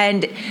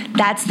 And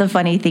that's the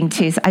funny thing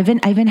too. So I've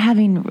been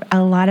having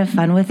a lot of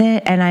fun with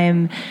it, and I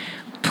am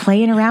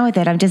playing around with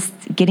it. I'm just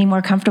getting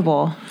more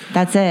comfortable.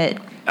 That's it.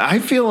 I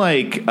feel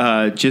like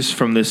just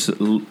from this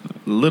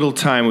little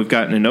time we've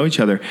gotten to know each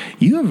other,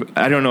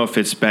 I don't know if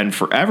it's been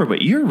forever,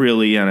 but you're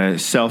really on a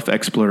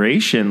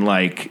self-exploration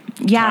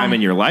time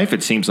in your life,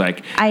 it seems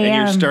like.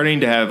 You're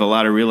starting to have a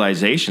lot of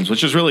realizations,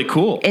 which is really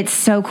cool. It's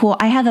so cool.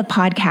 I have a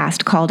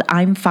podcast called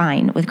I'm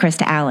Fine with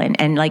Krista Allen,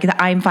 and like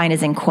the I'm Fine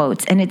is in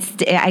quotes. And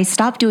I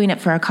stopped doing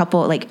it for a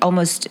couple,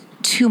 almost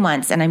 2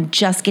 months, and I'm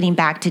just getting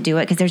back to do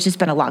it because there's just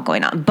been a lot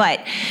going on.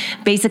 But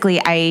basically,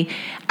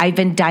 I've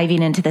been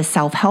diving into the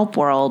self-help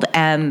world,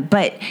 and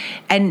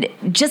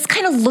just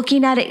kind of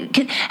looking at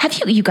it.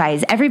 Have you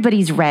guys?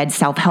 Everybody's read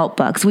self-help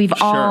books. We've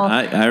all,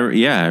 I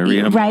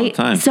read them all the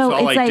time. So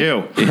That's all I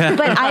do.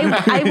 But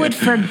I would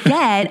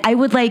forget. I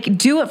would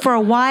do it for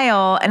a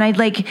while, and I'd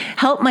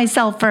help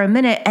myself for a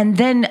minute, and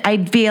then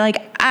I'd be like,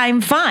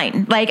 I'm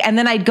fine. And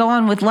then I'd go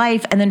on with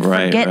life and then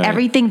forget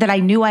everything that I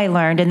knew I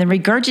learned and then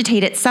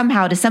regurgitate it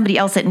somehow to somebody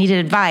else that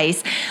needed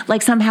advice.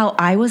 Somehow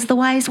I was the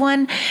wise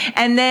one.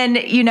 And then,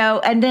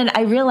 and then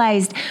I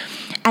realized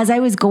as I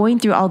was going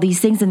through all these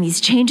things and these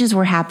changes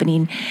were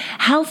happening,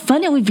 how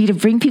fun it would be to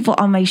bring people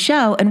on my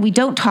show. And we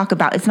don't talk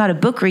about, it's not a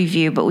book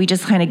review, but we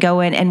just kind of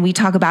go in and we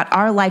talk about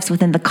our lives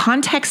within the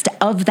context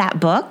of that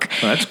book.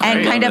 That's great.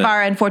 And kind of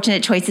our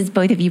unfortunate choices.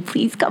 Both of you,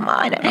 please come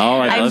on.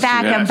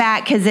 I'm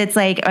back because it's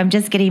I'm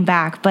just getting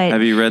back. But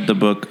have you read the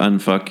book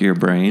Unfuck Your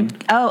Brain?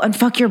 Oh,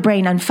 Unfuck Your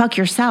Brain, Unfuck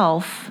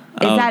Yourself.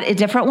 Is that a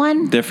different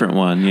one? Different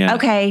one, yeah.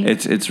 Okay.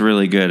 It's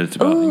really good. It's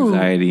about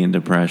anxiety and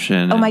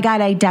depression. Oh my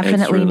God, I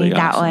definitely really need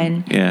that awesome.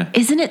 one. Yeah.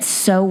 Isn't it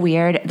so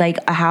weird,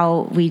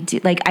 how we do,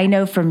 I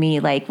know for me,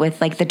 with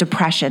the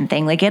depression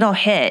thing, it'll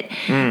hit.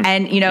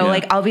 And,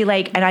 I'll be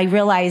and I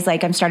realize,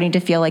 I'm starting to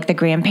feel like the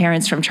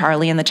grandparents from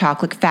Charlie and the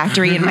Chocolate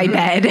Factory in my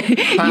bed.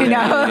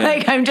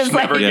 I'm just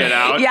never get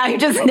out. Yeah, I'm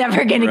just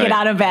never going to get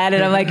out of bed.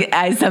 And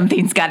I'm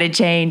something's got to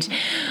change.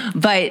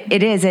 But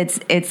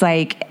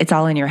it's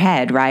all in your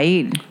head,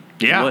 right?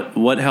 Yeah.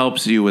 What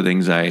helps you with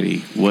anxiety?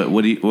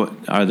 What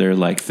are there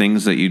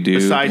things that you do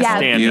besides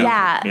stand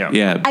up?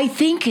 Yeah. I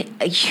think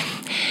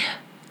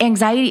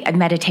anxiety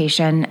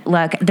meditation.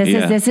 Look,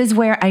 this is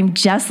where I'm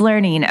just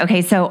learning.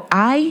 Okay, so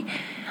I'm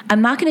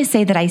not going to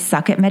say that I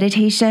suck at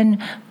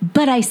meditation,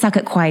 but I suck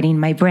at quieting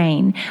my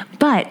brain.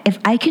 But if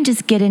I can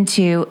just get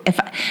into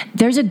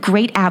there's a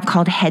great app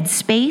called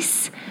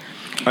Headspace.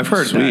 I've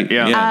heard that.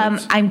 Yeah.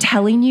 I'm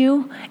telling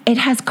you, it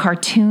has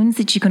cartoons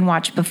that you can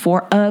watch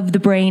before of the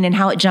brain and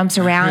how it jumps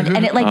around,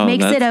 and it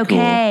makes it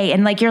okay.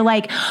 Cool. And you're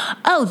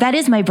oh, that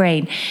is my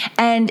brain.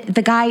 And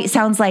the guy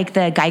sounds like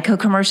the Geico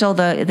commercial,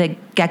 the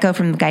gecko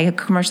from the Geico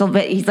commercial,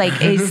 but he's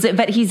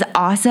but he's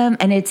awesome,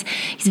 and he's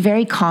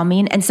very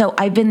calming. And so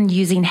I've been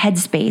using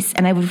Headspace,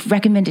 and I would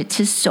recommend it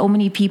to so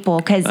many people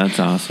because that's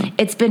awesome.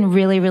 It's been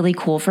really, really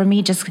cool for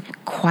me, just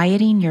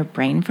quieting your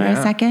brain for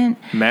a second.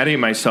 Maddie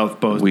and myself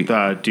both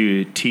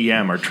do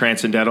TM or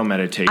transcendental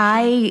meditation.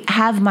 I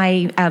have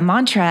my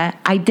mantra.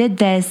 I did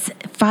this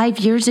 5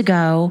 years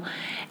ago,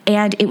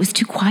 and it was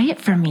too quiet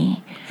for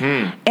me.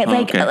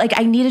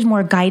 I needed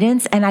more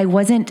guidance, and I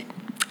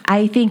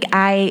I think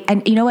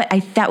and you know what?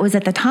 That was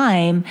at the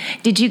time.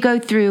 Did you go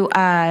through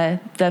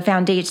the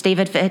foundation,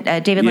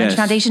 David Lynch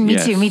Foundation?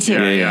 Me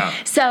too. Yeah.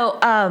 So,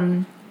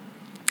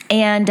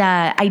 and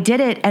I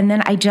did it, and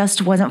then I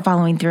just wasn't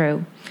following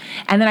through.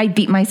 And then I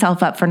beat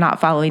myself up for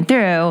not follling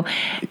through.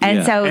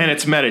 And so, and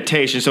it's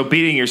meditation. So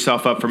beating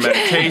yourself up for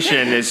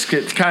meditation is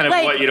kind of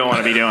what you don't want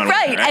to be doing.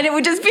 Right. And it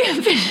would just be a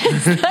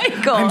vicious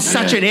cycle. I'm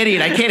such an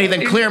idiot. I can't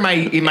even clear my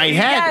head.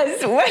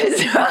 Yes. What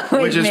is wrong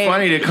with Which is me?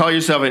 funny to call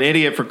yourself an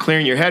idiot for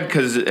clearing your head,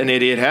 because an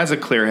idiot has a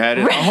clear head.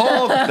 It's the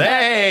whole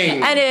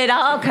thing. And it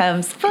all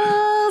comes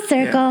full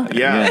circle.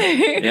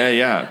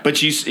 Yeah.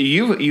 But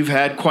you've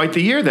had quite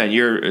the year then.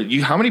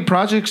 You how many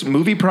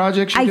movie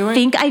projects you're doing? I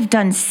think I've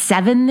done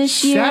 7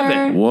 this year.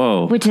 7.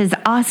 Whoa. Which is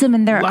awesome.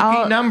 And they're all...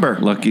 Lucky number.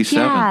 Lucky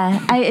 7.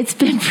 Yeah, it's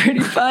been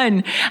pretty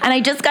fun. And I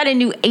just got a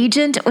new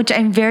agent, which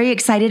I'm very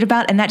excited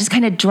about. And that just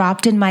kind of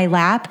dropped in my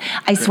lap.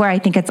 I swear, I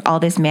think it's all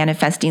this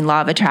manifesting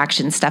law of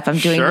attraction stuff I'm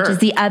doing, which is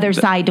the other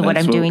side to what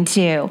I'm doing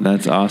too.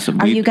 That's awesome.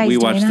 You guys we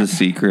doing watched that? The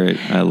Secret.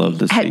 I love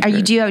The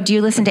Secret. Do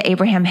you listen to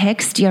Abraham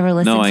Hicks? Do you ever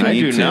listen No, to I it?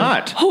 need do to.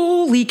 not.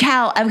 Holy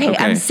cow. Okay,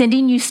 I'm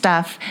sending you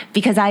stuff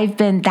because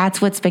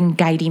that's what's been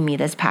guiding me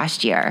this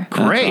past year.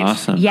 Great.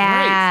 That's awesome.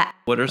 Yeah.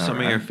 What are some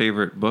of your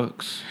favorite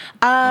books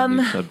on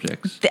these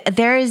subjects?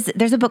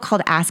 There's a book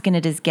called Ask and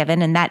It Is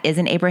Given, and that is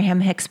an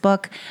Abraham Hicks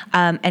book,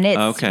 and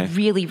it's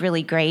really,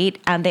 really great.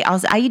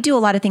 I do a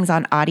lot of things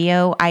on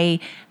audio. I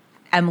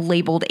am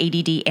labeled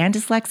ADD and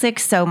dyslexic,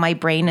 so my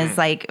brain is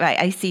like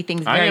I see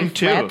things very I am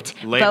too.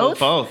 flipped. Labeled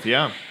both.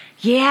 Yeah.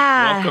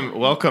 Yeah.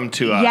 Welcome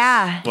to us.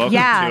 Yeah. Welcome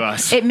to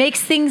us. It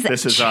makes things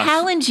This is us.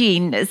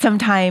 challenging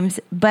sometimes,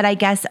 but I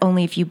guess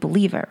only if you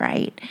believe it,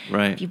 right?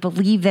 Right. If you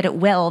believe that it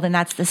will, then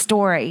that's the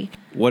story.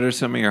 What are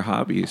some of your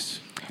hobbies?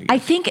 I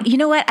think, you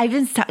know what? I've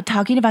been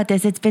talking about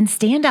this. It's been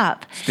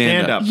stand-up.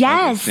 Stand-up.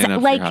 Yes.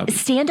 Stand-up's your hobby.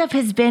 Stand-up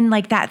has been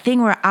like that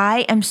thing where I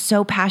am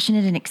so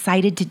passionate and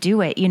excited to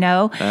do it, you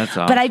know? That's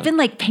awesome. But I've been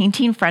like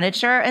painting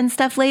furniture and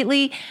stuff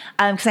lately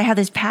because I have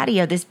this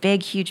patio, this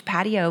big, huge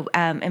patio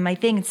in my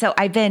thing. So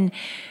I've been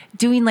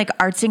doing like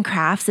arts and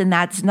crafts, and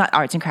that's not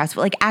arts and crafts,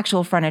 but like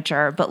actual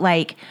furniture, but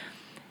like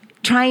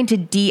trying to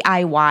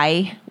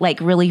DIY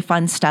like really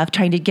fun stuff,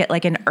 trying to get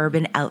like an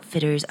Urban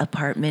Outfitters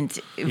apartment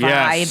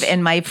vibe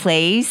in my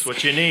place. That's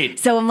what you need.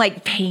 So I'm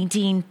like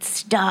painting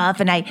stuff,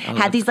 and I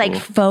had these like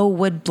faux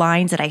wood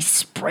blinds that I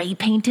spray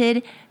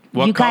painted.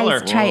 What you color?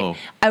 guys try Whoa.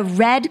 a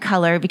red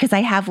color because I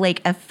have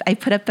like I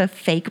put up a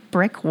fake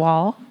brick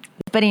wall.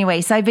 But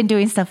anyway, so I've been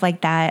doing stuff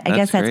like that. I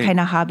guess that's great. kind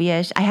of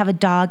hobbyish. I have a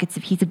dog.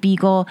 He's a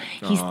beagle.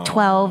 He's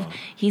 12.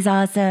 He's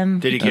awesome.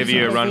 Did he give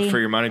you a run Crazy. for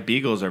your money?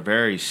 Beagles are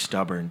very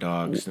stubborn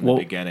dogs in the Well-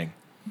 beginning.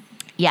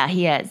 Yeah,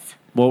 he is.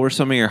 What were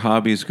some of your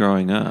hobbies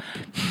growing up?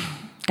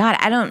 God,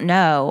 I don't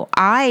know.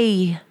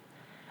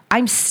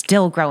 I'm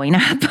still growing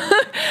up.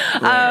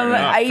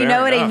 You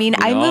know what I mean?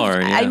 We all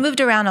are, yeah. I moved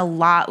around a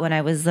lot when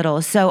I was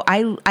little. So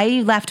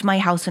I left my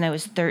house when I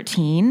was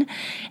 13.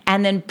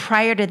 And then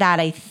prior to that,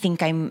 I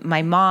think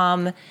my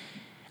mom,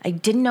 I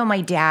didn't know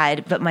my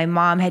dad, but my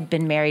mom had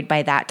been married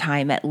by that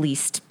time at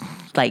least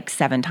like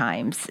 7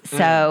 times.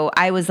 So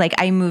I was like,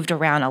 I moved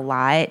around a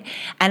lot.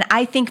 And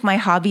I think my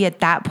hobby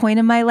at that point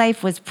in my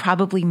life was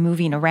probably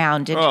moving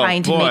around and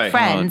trying to boy. make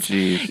friends,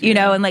 geez, you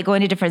know, and like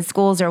going to different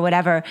schools or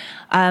whatever.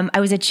 I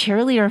was a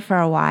cheerleader for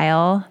a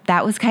while.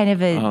 That was kind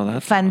of a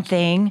that's fun awesome.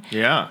 thing.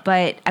 Yeah.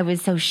 But I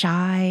was so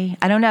shy.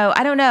 I don't know.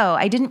 I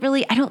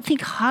don't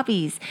think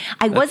hobbies.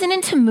 I wasn't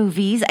into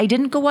movies. I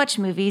didn't go watch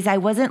movies. I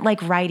wasn't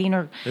like writing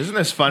or Isn't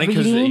this funny?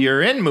 Because reading.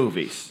 you're in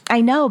movies.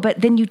 I know,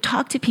 but then you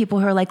talk to people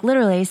who are like,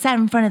 literally, I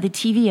sat in front of the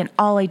TV and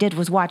all I did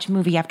was watch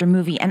movie after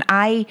movie. And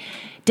I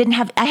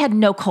had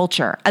no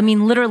culture. I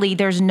mean, literally,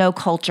 there's no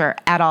culture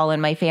at all in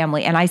my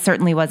family. And I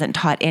certainly wasn't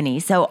taught any.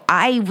 So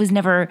I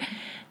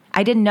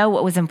didn't know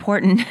what was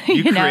important.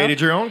 You know? created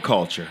your own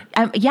culture.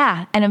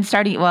 Yeah. And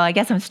I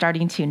guess I'm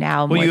starting to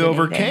now. Well, more you than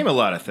overcame anything. a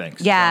lot of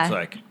things. Yeah. Sounds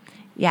like.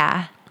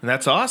 Yeah. And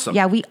that's awesome.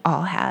 Yeah, we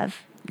all have.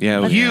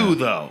 Yeah, You,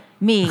 though.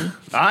 Me.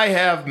 I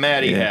have,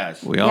 Maddie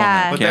has. We all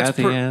Yeah. have. But that's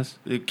Kathy has.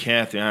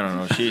 Kathy, I don't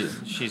know.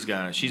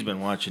 She's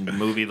been watching the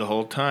movie the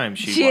whole time.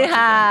 She watches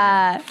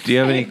Yeah. Do you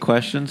have any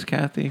questions,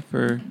 Kathy,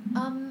 for...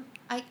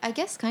 I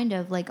guess kind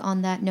of like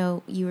on that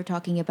note, you were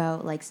talking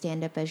about like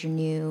stand up as your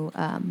new,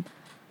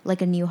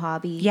 like a new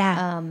hobby.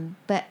 Yeah.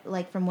 But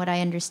like from what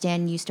I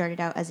understand, you started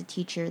out as a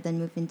teacher, then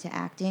moved into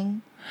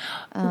acting.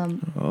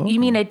 You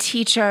mean a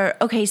teacher?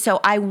 Okay, so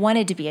I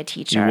wanted to be a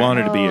teacher. You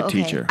wanted to be a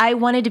okay. teacher. I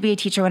wanted to be a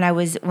teacher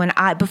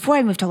before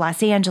I moved to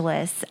Los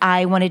Angeles.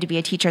 I wanted to be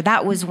a teacher.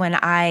 That was when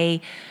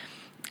I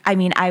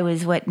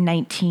was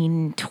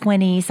 19,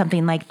 20,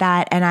 something like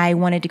that. And I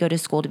wanted to go to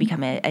school to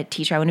become a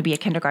teacher. I wanted to be a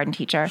kindergarten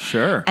teacher.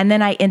 Sure. And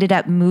then I ended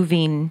up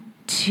moving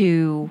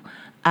to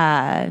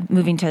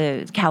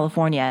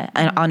California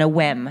on a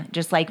whim,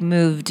 just like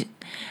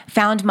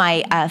found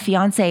my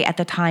fiance at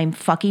the time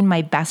fucking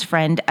my best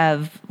friend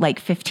of like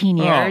 15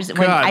 years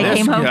when God, I this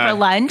came home guy. for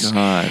lunch.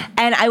 God.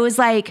 And I was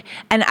like,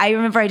 and I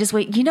remember I just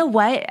wait, you know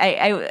what?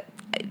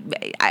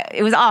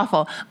 it was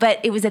awful. But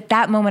it was at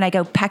that moment I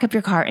go, pack up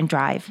your car and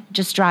drive.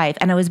 Just drive.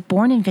 And I was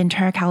born in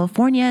Ventura,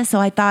 California. So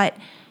I thought,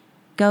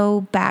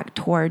 go back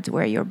towards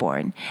where you're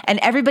born. And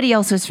everybody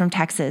else was from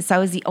Texas. So I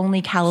was the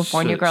only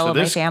California girl of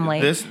my family.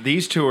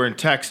 These two are in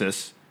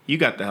Texas. You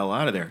got the hell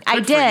out of there. I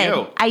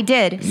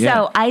did. Yeah.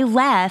 So I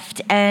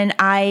left and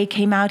I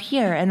came out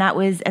here, and that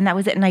was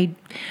it. And I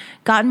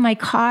got in my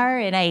car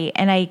and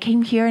I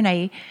came here, and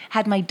I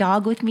had my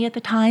dog with me at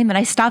the time, and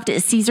I stopped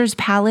at Caesar's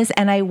Palace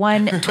and I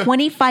won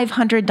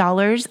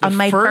 $2,500 on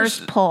my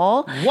first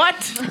pull.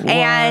 What?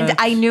 And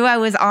I knew I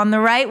was on the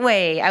right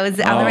way. I was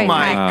on the right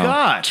my track.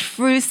 God.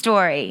 True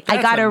story. I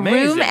That's got a room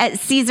amazing. at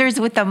Caesar's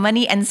with the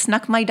money and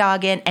snuck my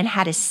dog in and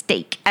had a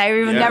steak. I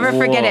will never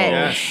forget it.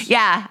 Yes.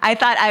 Yeah, I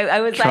thought I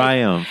was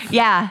Triumph. like,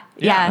 yeah.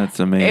 That's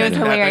amazing. It was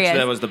I bet hilarious.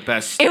 That was the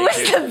best. It was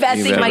steak the best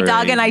you've thing. My ever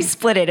dog and I eaten.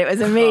 split it. It was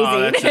amazing. Oh,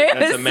 that's it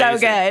was amazing. so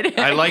good.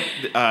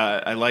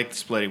 I like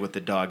splitting with the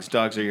dogs.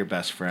 Dogs are your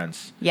best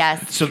friends.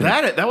 Yes. So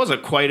that was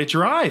quite a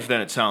drive. Then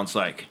it sounds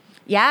like.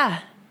 Yeah.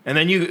 And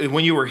then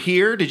when you were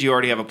here, did you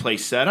already have a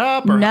place set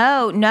up? Or?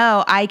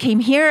 No. I came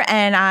here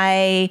and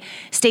I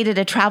stayed at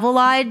a travel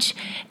lodge,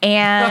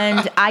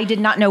 and I did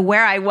not know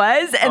where I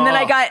was. And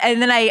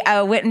then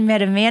I went and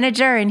met a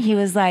manager, and he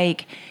was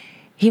like,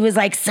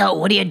 so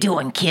what are you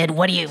doing, kid?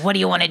 What do you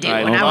want to do?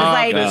 And I was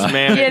like, this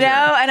manager.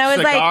 and I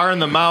was like, cigar in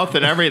the mouth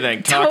and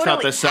everything. Talks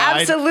out the side.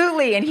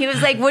 Absolutely. And he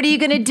was like, what are you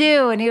going to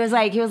do? And he was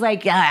like,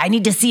 I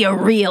need to see a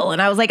reel.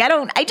 And I was like,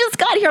 I just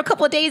got here a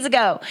couple of days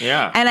ago.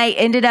 Yeah. And I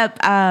ended up,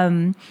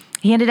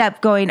 he ended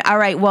up going, all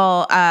right,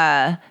 well,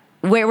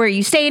 where were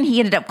you staying? He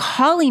ended up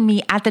calling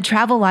me at the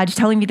travel lodge,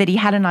 telling me that he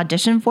had an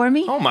audition for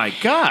me. Oh my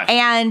God.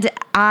 And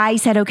I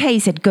said, okay. He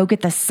said, go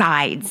get the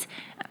sides.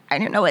 I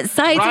didn't know what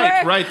sides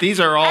were. Right. These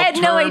are all I had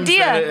no terms idea.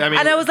 that-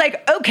 And I was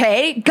like,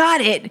 okay, got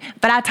it.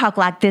 But I talked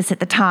like this at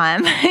the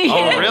time.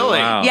 Oh, really?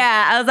 Wow.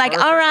 Yeah. I was like,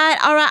 all right,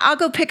 I'll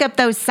go pick up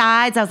those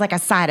sides. I was like, a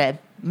side of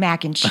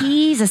mac and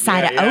cheese, a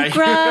side of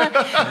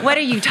okra. What are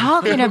you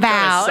talking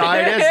about? What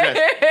kind of side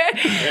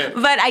is this?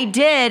 But I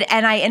did,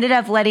 and I ended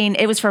up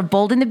it was for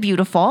Bold and the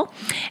Beautiful,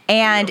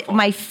 and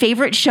my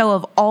favorite show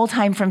of all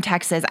time from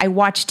Texas. I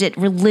watched it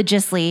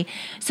religiously.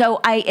 So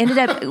I ended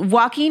up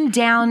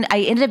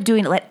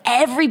let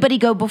everybody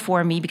go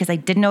before me because I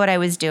didn't know what I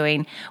was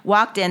doing.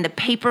 Walked in, the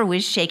paper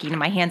was shaking, and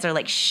my hands are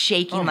like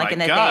shaking Oh like my in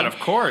the God, thing. of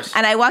course.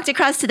 And I walked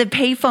across to the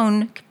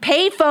payphone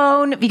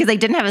because I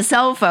didn't have a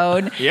cell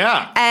phone.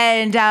 Yeah.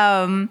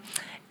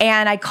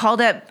 And I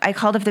called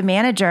up the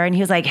manager, and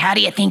he was like, how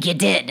do you think you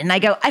did? And I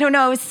go, I don't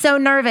know. I was so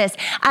nervous.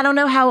 I don't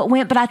know how it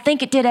went, but I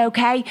think it did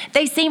okay.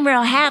 They seem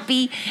real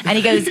happy. And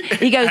he goes,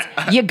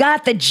 you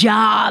got the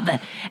job.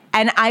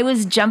 And I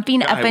was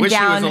jumping up I and wish he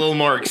down was a little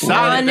more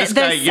excited. on This the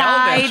guy yelled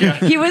at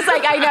side. you. He was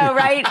like, I know,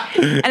 right?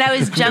 And I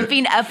was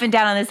jumping up and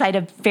down on the side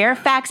of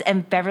Fairfax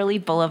and Beverly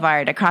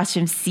Boulevard across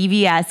from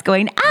CBS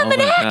going, I'm an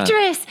my God.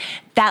 actress.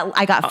 That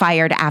I got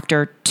fired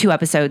after 2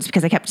 episodes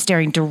because I kept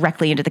staring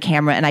directly into the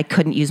camera and I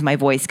couldn't use my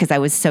voice because I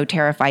was so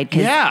terrified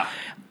because Yeah.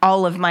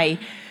 all of my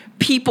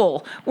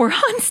people were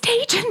on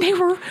stage and they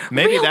were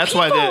Maybe real that's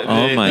why people. the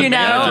my manager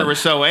God. was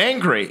so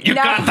angry. You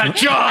No. got the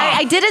job.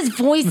 I did his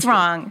voice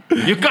wrong.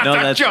 You got No, the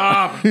that's-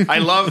 job. I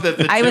love that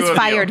the I two was of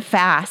fired you,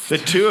 fast. the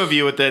two of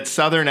you with that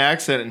southern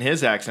accent and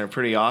his accent are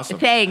pretty awesome.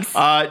 Thanks.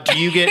 Do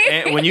you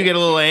get when you get a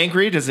little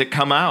angry? Does it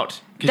come out?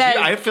 'Cause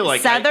The I feel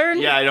like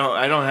Southern? I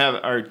don't have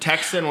or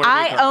Texan.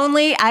 whatever you call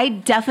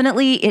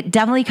it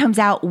definitely comes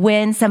out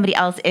when somebody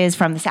else is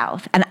from the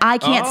South. And I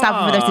can't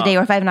stop for this today,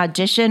 or if I have an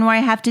audition where I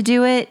have to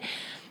do it.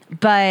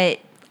 But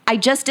I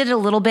just did it a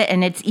little bit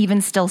and it's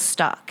even still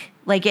stuck.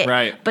 Like it,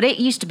 Right. But it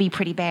used to be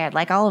pretty bad.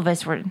 Like all of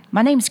us were.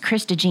 My name's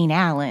Krista Jean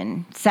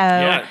Allen, so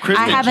Krista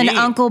I have an Jean.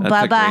 uncle That's a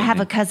Bubba. I great have a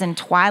name. cousin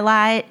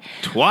Twilight.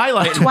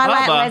 Twilight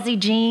Twilight, Bubba. Leslie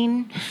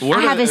Jean. Where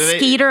I do have a they-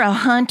 Skeeter, a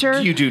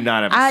Hunter. You do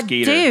not have a I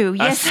skeeter. do,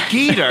 A yes.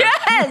 skeeter.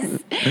 Yes.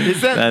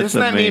 Doesn't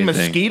that mean amazing.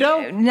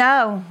 mosquito?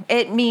 No,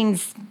 it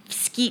means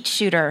skeet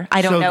shooter.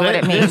 I don't know what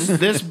it means.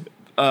 This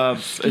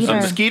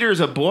Skeeter is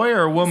a boy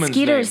or a woman's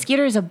name?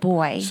 Skeeter's a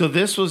boy. So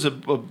this was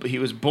he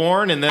was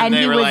born and then And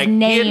they he were was like,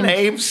 named- "You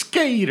named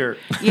Skeeter."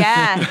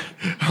 Yeah.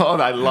 Oh,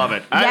 I love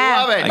it. I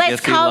Yeah. love it. I Let's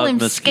guess he call loved him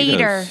mosquitoes.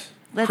 Skater.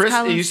 Let's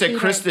call him You said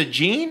Skeeter. Krista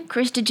Jean?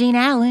 Krista Jean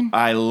Allen.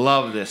 I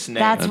love this name.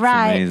 That's That's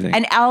right. amazing.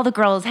 And all the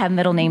girls have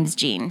middle names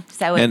Jean.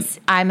 So it's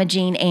I'm a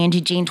Jean,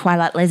 Angie Jean,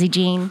 Twilight, Leslie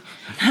Jean.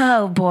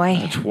 Oh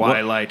boy.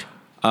 Twilight.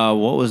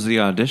 What was the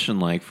audition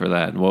like for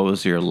that? What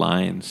was your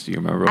lines? Do you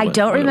remember? I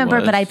don't what it remember,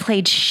 was? but I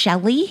played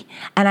Shelley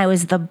and I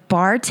was the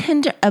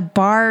bartender,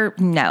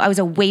 I was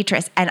a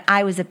waitress and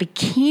I was a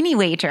bikini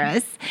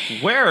waitress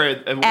Where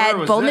at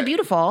was Bold and that? the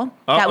Beautiful.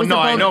 Oh, That was no,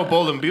 the I Bold- know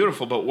Bold and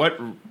Beautiful, but what?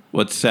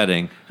 What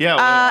setting?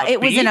 Yeah,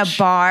 It was in a beach?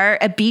 bar,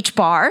 a beach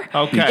bar.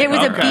 Okay, It was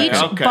a okay, beach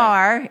okay.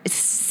 bar,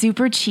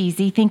 super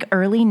cheesy, think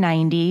early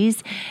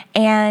 90s.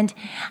 And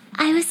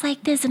I was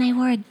like this, and I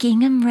wore a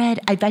gingham red.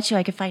 I bet you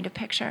I could find a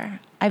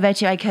picture. I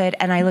bet you I could,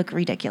 and I look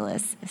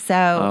ridiculous. So,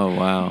 Oh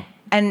wow.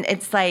 and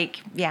it's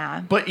like, yeah.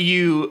 But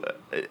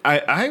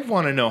I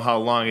want to know how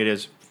long it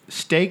is.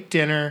 Steak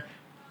dinner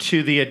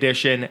to the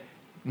audition,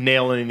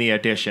 nailing the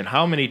audition?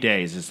 How many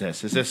days is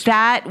this? Is this?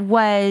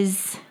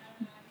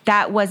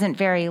 That wasn't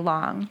very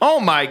long. Oh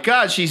my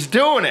God, she's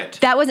doing it.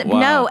 That wasn't Wow.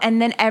 no, and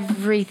then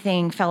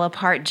everything fell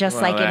apart just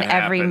Well, like in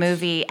that every happens.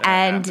 movie. That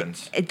And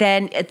happens.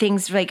 then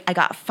things like I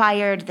got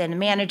fired, then a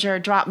manager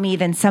dropped me,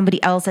 then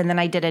somebody else, and then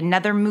I did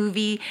another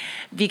movie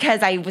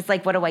because I was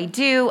like, what do I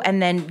do? And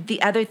then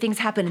the other things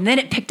happened, and then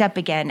it picked up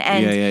again.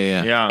 And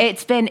Yeah.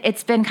 it's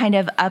been kind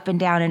of up and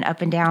down and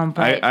up and down.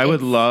 But I would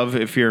it's- love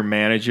if your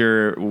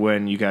manager,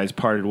 when you guys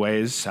parted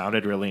ways,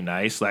 sounded really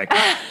nice. Like,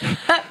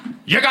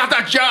 you got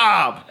the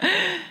job.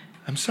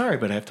 I'm sorry,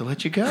 but I have to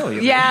let you go.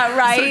 Yeah,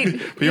 right.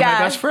 But you're my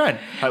best friend.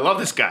 I love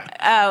this guy.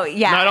 Oh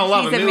yeah, No, I don't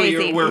love he's him. Really,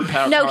 amazing. we're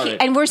pal- no,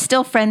 parted. and we're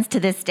still friends to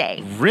this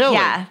day. Really?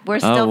 Yeah, we're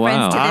still wow.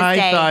 friends to this I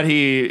day. thought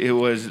it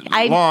was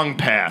long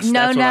past.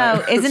 No,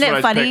 That's isn't what I it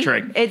was funny?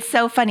 picturing. It's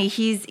so funny.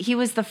 He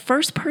was the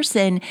first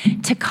person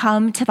to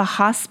come to the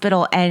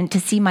hospital and to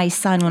see my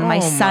son when my Oh,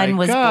 son my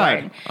was God.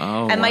 born.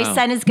 Oh, and my wow.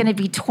 son is going to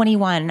be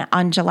 21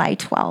 on July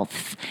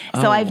 12th.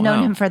 So Oh, I've known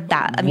wow. him for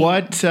that. I mean,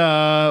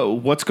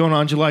 What's going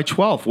on July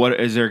 12th? What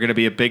is there going to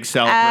be a big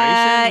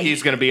celebration?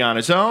 He's going to be on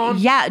his own.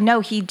 Yeah,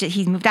 no, he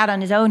moved out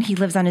on his own. He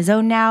lives on his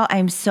own now.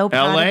 I'm so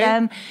proud LA? of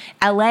him.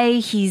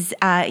 LA,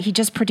 he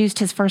just produced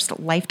his first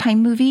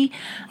Lifetime movie.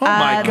 Oh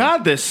my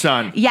God, this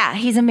son. Yeah,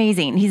 he's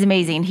amazing. He's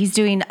amazing. He's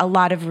doing a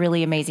lot of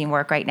really amazing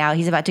work right now.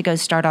 He's about to go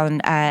start on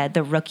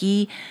The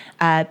Rookie,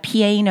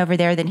 PAing over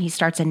there. Then he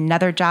starts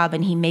another job,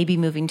 and he may be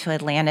moving to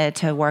Atlanta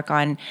to work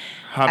on.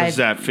 How does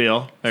that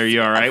feel? Are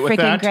you all right with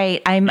Freaking that?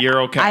 great.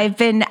 You're okay.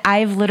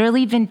 I've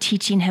literally been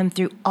teaching him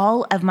through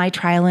all of my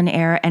trial and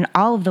error and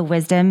all of the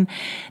wisdom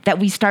that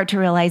we start to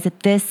realize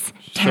that this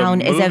town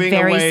is a moving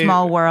very away-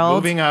 small world.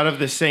 Moving out of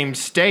the same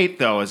state,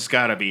 though, has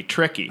got to be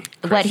tricky.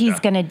 What he's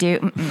Krista. going to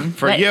do.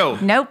 For you.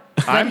 Nope.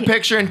 I'm What-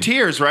 picturing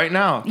tears right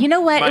now. You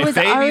know what? My It was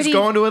baby's already-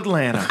 going to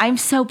Atlanta. I'm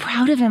so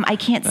proud of him. I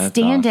can't That's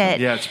stand awesome. it.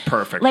 Yeah, it's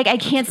perfect. Like I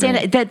can't stand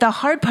it. The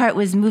hard part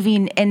was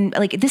moving, and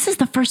like this is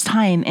the first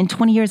time in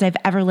 20 years I've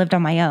ever lived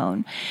on my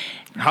own.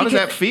 How does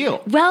because- that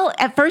feel? Well,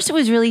 at first it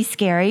was really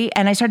scary,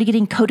 and I started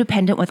getting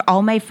codependent with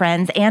all my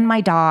friends and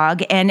my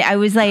dog, and I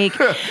was like,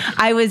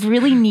 I was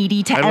really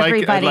needy to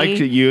everybody. I like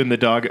you and the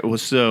dog. Well,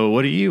 so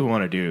what do you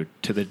want to do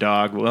to the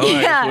dog? Well,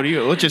 Yeah. what do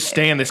you? Let's just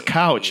stay on this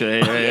couch.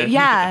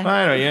 Yeah.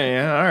 I don't,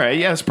 yeah. All right.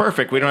 Yeah, it's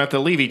perfect. We don't have to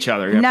leave each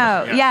other.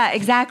 No, yeah,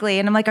 exactly.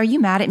 And I'm like, are you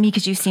mad at me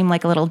because you seem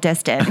like a little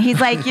distant? He's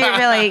like, you're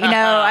really,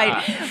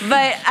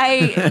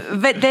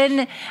 but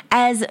then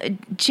as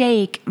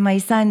Jake, my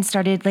son,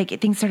 started, like,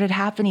 things started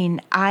happening,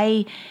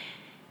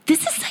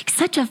 this is like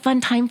such a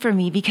fun time for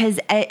me because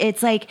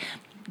it's like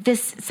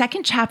this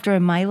second chapter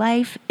in my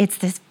life, it's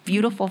this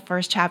beautiful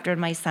first chapter in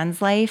my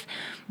son's life,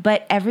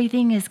 but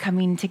everything is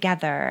coming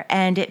together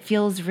and it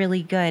feels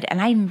really good.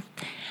 And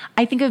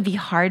I think it would be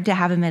hard to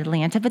have him in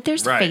Atlanta, but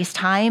there's Right.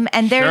 FaceTime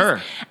and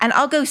Sure. and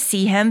I'll go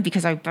see him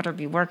because I better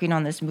be working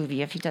on this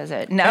movie if he does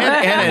it. No.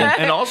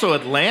 And also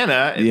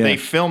Atlanta, Yeah. they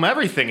film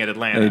everything at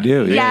Atlanta. They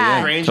do. Yeah.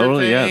 Yeah. Stranger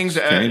Totally. Yeah. Things.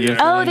 Stranger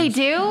Oh, they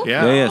do?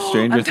 Yeah. Yeah.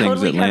 Stranger I'm Things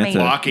totally coming. Atlanta.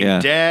 Walking yeah.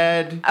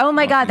 Dead. Oh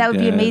my God, that would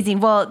be Dead. amazing.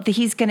 Well,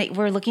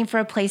 we're looking for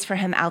a place for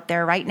him out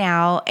there right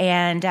now,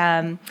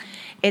 and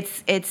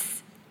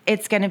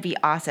it's gonna be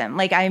awesome.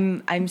 Like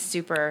I'm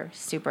super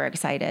super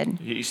excited.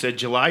 You said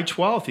July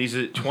 12th. He's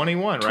at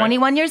 21, right?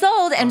 21 years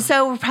old, and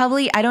so we're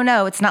probably, I don't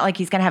know. It's not like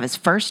he's gonna have his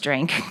first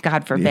drink,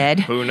 God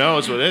forbid. Who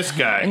knows with this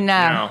guy?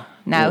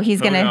 No, he's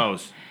Who gonna.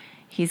 knows?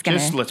 He's gonna.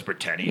 Just let's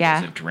pretend he Yeah.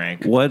 doesn't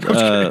drink. What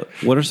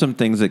are some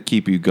things that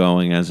keep you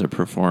going as a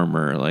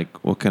performer?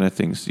 Like, what kind of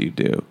things do you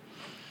do?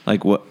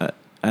 Like, what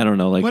I don't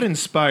know. Like, What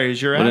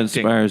inspires your What acting?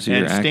 inspires your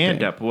and acting?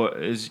 stand up? What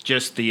is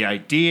just the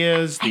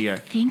ideas? I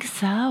think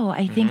so.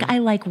 I think I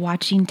like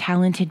watching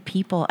talented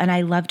people, and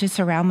I love to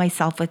surround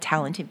myself with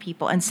talented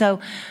people. And so,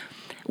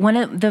 one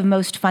of the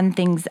most fun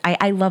things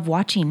I love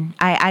watching.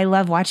 I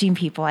love watching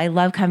people. I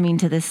love coming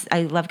to this.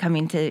 I love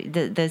coming to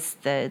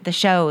the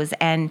shows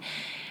and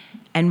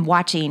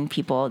watching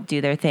people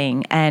do their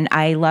thing. And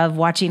I love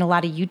watching a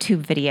lot of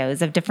YouTube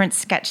videos of different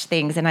sketch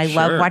things. And I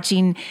love Sure.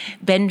 watching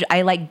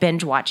I like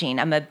binge watching.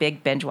 I'm a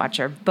big binge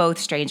watcher. Both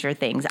Stranger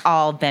Things,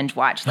 all binge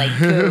watch. Like,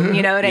 boom,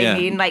 you know what Yeah. I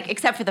mean? Like,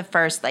 except for the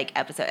first like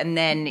episode, and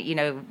then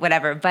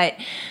whatever.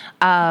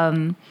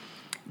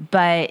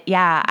 But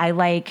yeah, I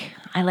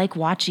like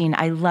watching.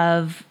 I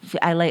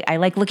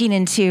like looking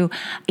into,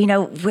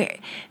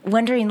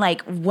 wondering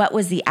like what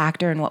was the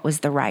actor and what was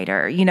the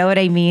writer. You know what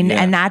I mean?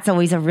 Yeah. And that's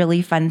always a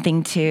really fun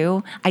thing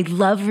too. I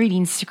love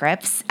reading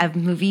scripts of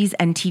movies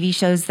and TV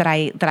shows that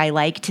I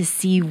like to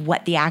see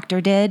what the actor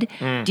did.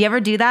 Do you ever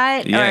do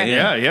that?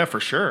 Yeah, Or- yeah, for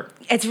sure.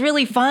 It's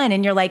really fun,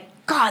 and you're like,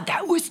 God,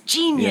 that was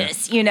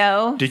genius. You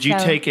know? Did you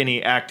So- take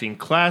any acting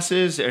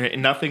classes? Or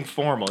nothing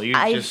formal. You're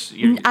I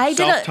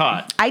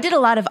self-taught. I did a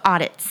lot of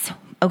audits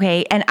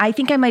Okay. And I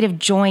think I might have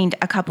joined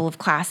a couple of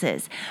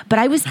classes, but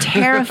I was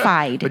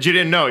terrified. But you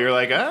didn't know. You're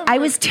like, I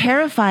was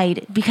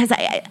terrified because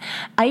I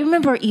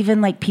remember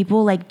even like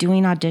people like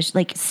doing audition,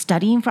 like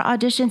studying for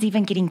auditions,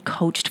 even getting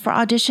coached for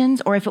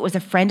auditions, or if it was a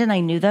friend and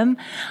I knew them,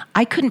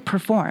 I couldn't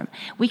perform.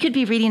 We could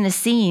be reading a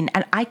scene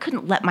and I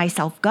couldn't let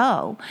myself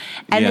go.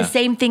 And the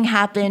same thing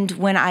happened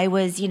when I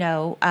was,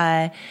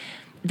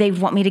 they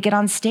want me to get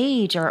on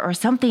stage or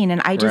something.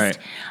 And I just,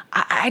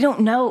 I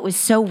don't know. It was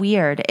so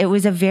weird. It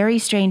was a very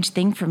strange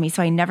thing for me.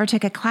 So I never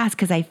took a class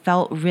because I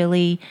felt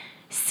really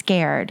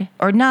scared.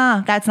 Or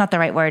that's not the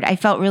right word. I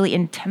felt really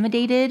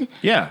intimidated.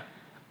 Yeah.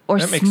 Or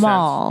that makes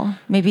small. sense.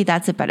 Maybe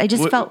that's it. But I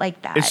just felt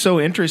like that. It's so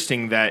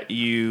interesting that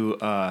you,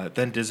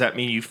 then does that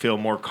mean you feel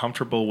more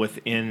comfortable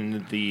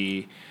within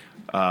the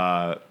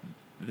I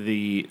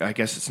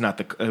guess it's not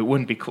it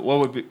wouldn't be, what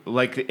would be,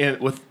 like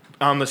with,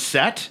 on the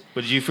set,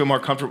 would you feel more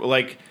comfortable?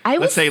 Like,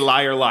 let's say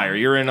Liar Liar.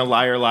 You're in a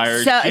Liar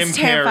Liar, so Jim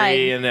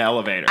Carrey in the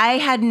elevator. I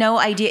had no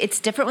idea.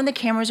 It's different when the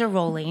cameras are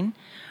rolling,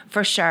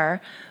 for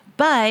sure.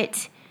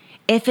 But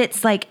if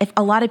it's like, if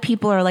a lot of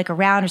people are like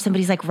around or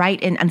somebody's like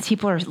and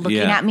people are looking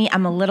at me,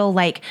 I'm a little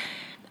like,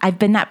 I've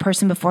been that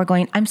person before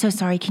going, I'm so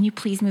sorry, can you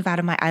please move out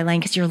of my eye line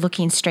because you're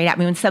looking straight at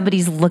me when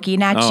somebody's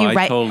looking at you, right?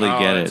 I totally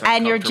get it.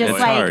 And you're just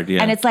like, hard,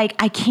 and it's like,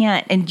 I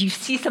can't. And you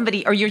see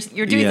somebody, or you're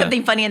doing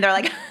something funny and they're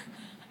like,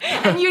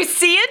 and you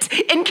see it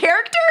in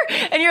character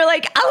and you're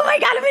like, oh my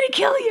God, I'm going to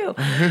kill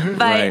you.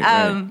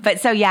 But, but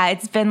so yeah,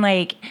 it's been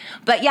like,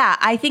 but yeah,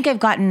 I think I've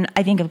gotten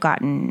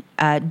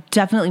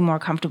definitely more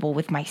comfortable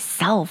with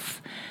myself.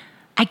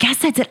 I guess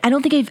that's it. I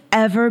don't think I've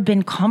ever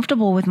been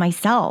comfortable with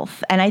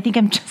myself. And I think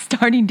I'm just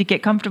starting to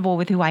get comfortable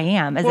with who I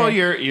am as a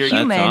you're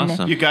human. That's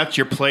awesome. You got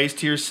your place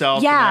to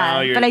yourself.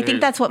 Yeah. Now But I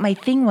think that's what my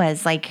thing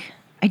was. Like,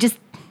 I just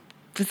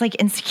was like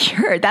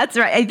insecure. That's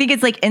right. I think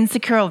it's like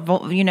insecure,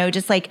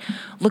 just like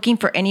looking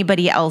for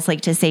anybody else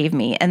like to save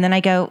me. And then I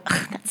go,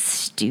 that's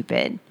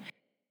stupid.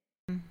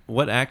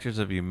 What actors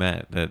have you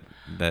met that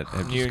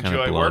have you just kind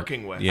of enjoy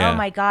working with? Yeah. Oh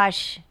my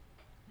gosh.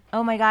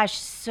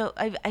 So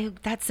I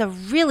that's a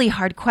really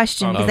hard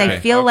question because I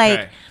feel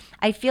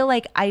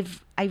like I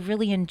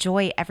really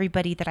enjoy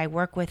everybody that I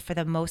work with for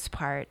the most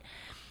part.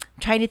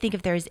 I'm trying to think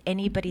if there's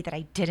anybody that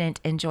I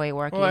didn't enjoy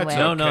working with.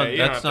 No, Okay. You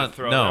don't that's have to not.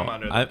 throw No, them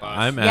under the bus.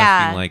 I'm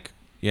asking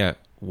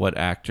what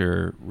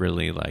actor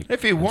really like?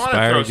 If you want to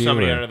throw inspired you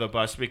somebody or- under the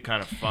bus, it'd be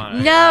kind of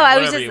fun. No, I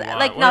was Whatever just you want,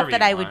 like, whatever not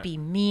that you I would want. be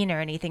mean or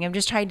anything. I'm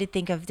just trying to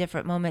think of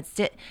different moments.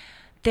 You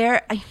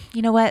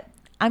know what?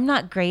 I'm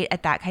not great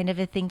at that kind of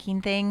a thinking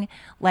thing.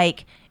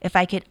 Like, if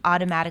I could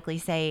automatically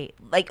say,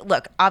 like,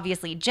 look,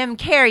 obviously Jim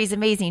Carrey's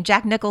amazing,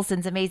 Jack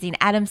Nicholson's amazing,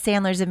 Adam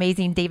Sandler's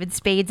amazing, David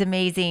Spade's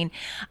amazing.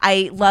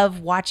 I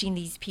love watching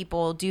these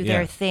people do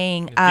their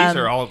thing. These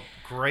are all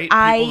great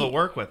people to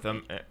work with.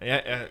 Them,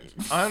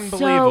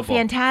 unbelievable, so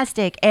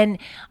fantastic. And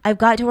I've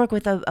got to work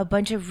with a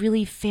bunch of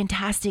really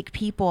fantastic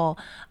people.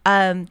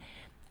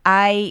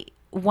 I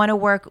want to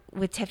work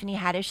with Tiffany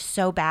Haddish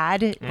so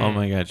bad. Oh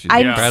my God, she's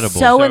I'm incredible.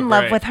 so in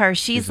love great. with her.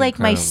 She's like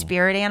my incredible.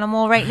 spirit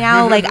animal right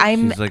now. Like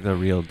She's like the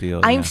real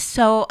deal. I'm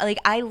so like,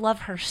 I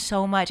love her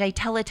so much. I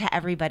tell it to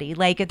everybody.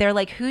 Like, they're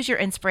like, who's your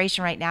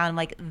inspiration right now? And I'm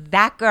like,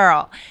 that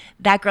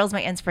girl's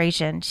my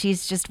inspiration.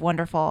 She's just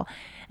wonderful.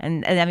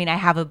 And I mean, I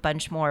have a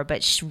bunch more,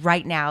 but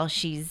right now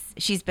she's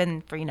been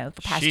for, the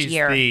past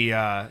year. She's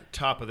the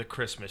top of the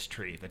Christmas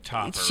tree, the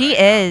topper. She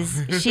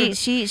is.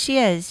 She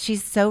is.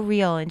 She's so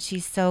real and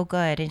she's so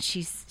good. And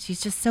she's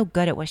just so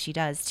good at what she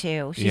does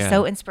too. She's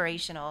so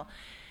inspirational.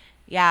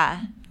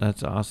 Yeah.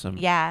 That's awesome.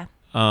 Yeah.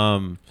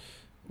 What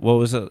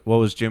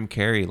was Jim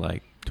Carrey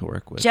like to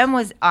work with? Jim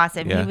was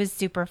awesome. Yeah. He was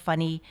super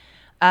funny.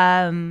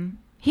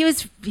 He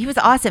was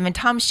awesome. And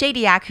Tom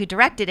Shadyac, who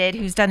directed it,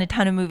 who's done a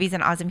ton of movies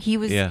and awesome.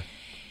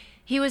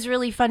 He was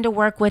really fun to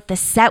work with. The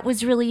set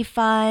was really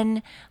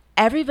fun.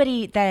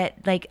 Everybody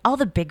that, like, all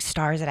the big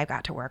stars that I've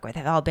got to work with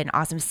have all been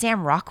awesome.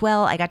 Sam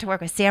Rockwell. I got to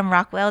work with Sam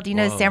Rockwell. Do you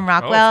know Sam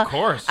Rockwell? Oh, of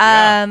course.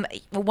 Yeah.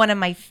 One of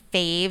my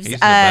faves. He's the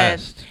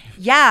best.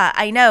 Yeah,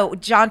 I know.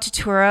 John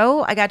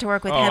Turturro. I got to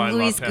work with I him. love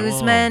Luis him.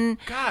 Guzman.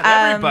 God,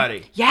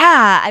 everybody.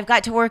 Yeah, I've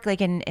got to work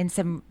like in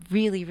some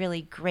really,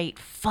 really great,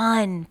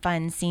 fun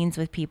scenes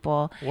with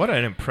people. What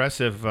an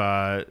impressive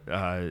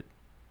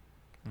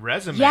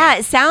resume. Yeah,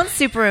 it sounds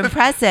super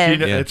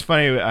impressive. It's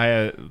funny.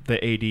 I the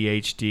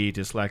ADHD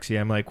dyslexia.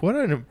 I'm like, what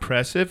an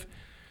impressive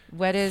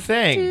What is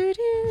thing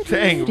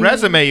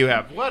resume you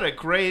have. What a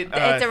great.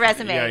 It's a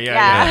resume.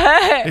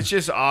 Yeah. It's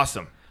just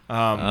awesome.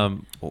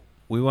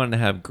 We wanted to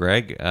have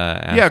Greg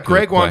ask Yeah, you a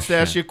Greg wants to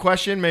question. ask you a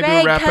question. Maybe Greg,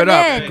 we'll wrap come it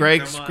up. in.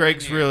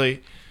 Greg's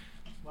really.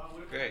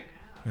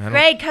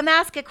 Greg, come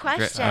ask a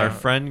question. Our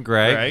friend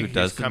Greg, who he's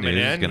does the coming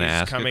news, in. is going to He's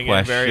ask a coming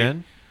in very-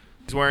 question.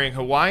 He's wearing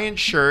Hawaiian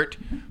shirt,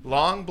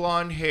 long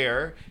blonde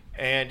hair,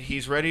 and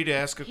he's ready to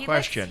ask a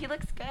question. He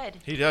looks good.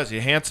 He does. He's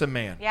a handsome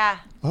man. Yeah.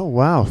 Oh,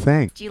 wow.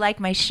 Thanks. Do you like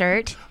my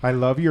shirt I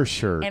love your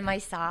shirt. and my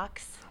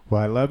socks?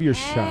 Well, I love your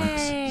Hey.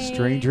 socks.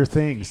 Stranger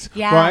Things.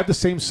 Yeah. Well, I have the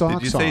same socks on.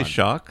 Did you say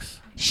shocks?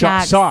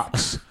 Shocks.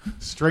 Socks.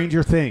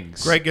 Stranger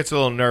Things. Greg gets a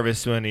little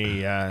nervous when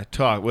he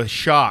talks with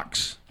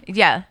shocks.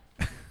 Yeah.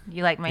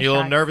 You like my You a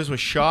little shocks? nervous with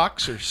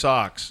shocks or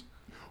socks?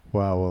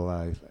 Well,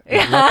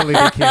 luckily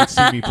they can't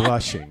see me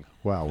blushing.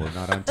 Well, we're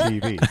not on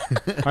TV.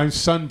 I'm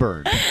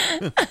sunburned.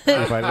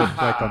 If I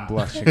look like I'm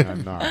blushing,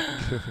 I'm not.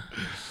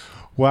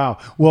 Wow.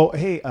 Well,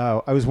 hey,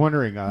 I was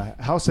wondering,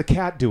 how's the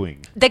cat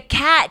doing? The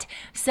cat.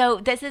 So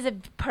this is a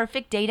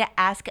perfect day to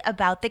ask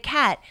about the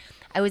cat.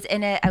 I was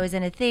in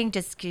a thing,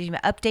 just to give you an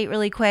update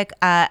really quick.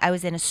 I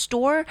was in a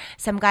store.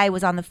 Some guy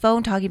was on the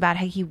phone talking about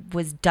how he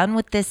was done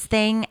with this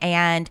thing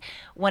and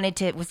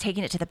was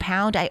taking it to the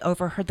pound. I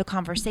overheard the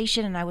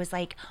conversation and I was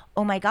like,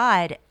 oh my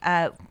God,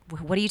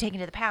 what are you taking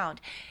to the pound?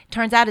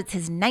 Turns out it's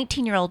his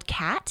 19-year-old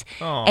cat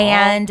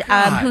and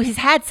who he's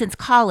had since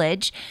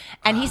college.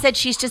 And he said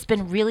she's just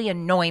been really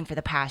annoying for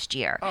the past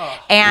year.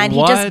 And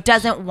he just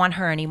doesn't want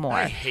her anymore.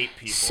 I hate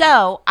people.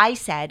 So I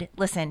said,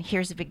 listen,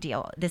 here's the big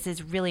deal. This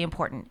is really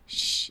important.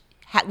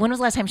 When was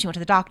the last time she went to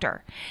the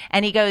doctor?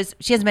 And he goes,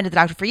 she hasn't been to the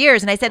doctor for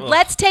years. And I said,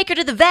 let's take her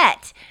to the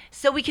vet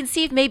so we can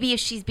see if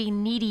she's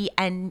being needy.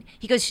 And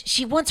he goes,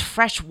 she wants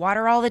fresh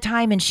water all the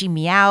time and she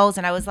meows.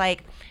 And I was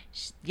like,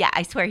 yeah,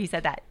 I swear he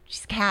said that.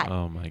 She's a cat.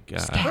 Oh my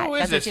God. She's a cat. Who is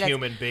That's what this she does.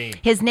 human being?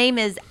 His name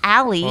is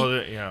Allie,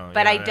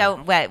 but I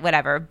don't,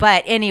 whatever.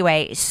 But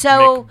anyway,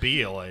 so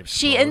McBeal, I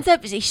she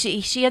suppose.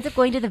 she ends up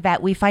going to the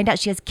vet. We find out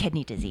she has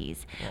kidney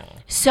disease.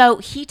 So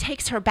he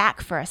takes her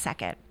back for a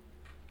second.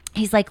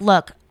 He's like,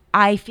 look,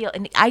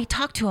 and I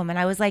talked to him and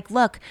I was like,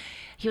 look,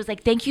 he was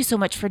like, thank you so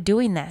much for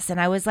doing this. And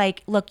I was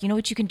like, look, you know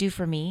what you can do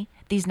for me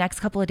these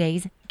next couple of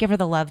days? Give her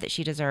the love that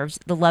she deserves,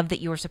 the love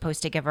that you were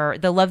supposed to give her,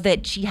 the love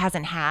that she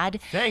hasn't had.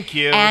 Thank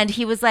you. And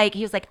he was like,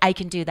 I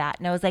can do that.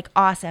 And I was like,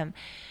 awesome.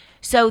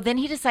 So then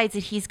he decides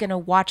that he's going to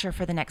watch her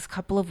for the next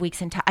couple of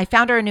weeks. I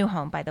found her a new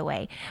home, by the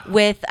way.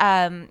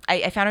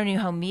 I found her a new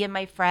home. Me and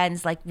my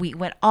friends, we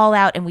went all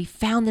out and we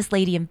found this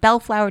lady in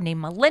Bellflower named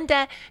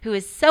Melinda, who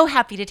is so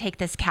happy to take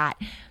this cat.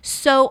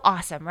 So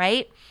awesome,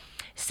 right?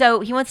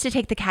 So he wants to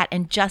take the cat.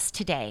 And just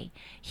today,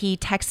 he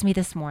texts me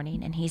this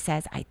morning and he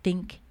says, I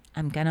think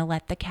I'm going to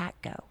let the cat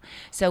go.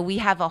 So we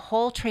have a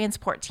whole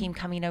transport team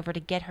coming over to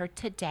get her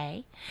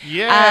today.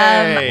 Yay!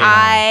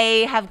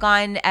 I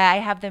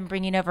have them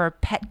bringing over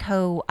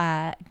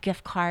Petco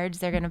gift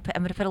cards. I'm going to put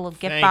a little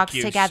gift box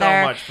together.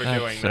 Thank you so much for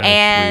doing that.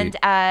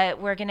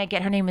 And we're going to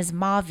get, her name is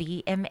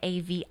Mavi,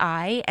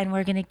 Mavi, and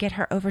we're going to get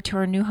her over to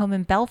her new home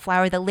in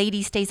Bellflower. The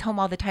lady stays home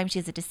all the time. She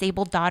has a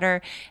disabled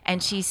daughter,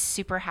 and she's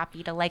super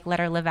happy to let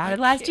her live out her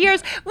last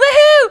years.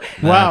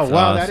 Woohoo! Wow,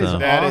 That's that is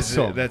awesome.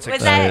 awesome. That's Was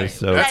exciting.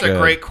 so That's a good.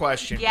 great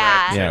question,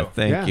 Yeah. Greg, Yeah, too.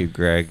 thank you,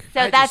 Greg.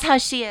 So I that's just- how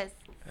she is.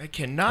 I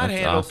cannot That's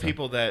handle awesome.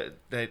 people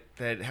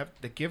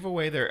that give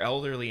away their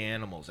elderly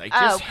animals. I Oh,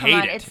 just come hate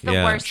on. it. It's the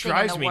Yeah. worst It thing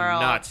drives in the me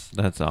world. nuts.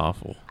 That's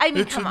awful. I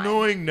mean, It's come on.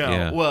 annoying now.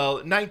 Yeah.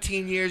 Well,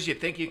 19 years, you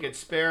think you could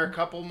spare a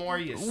couple more?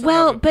 You son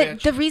Well, of a but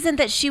bitch. the reason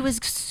that she was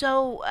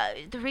so,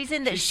 the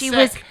reason that She's she sick.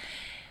 was,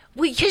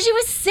 because she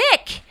was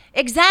sick.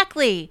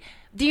 Exactly.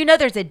 Do you know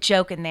there's a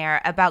joke in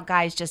there about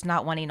guys just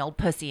not wanting old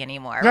pussy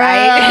anymore,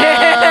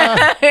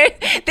 right?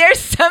 There's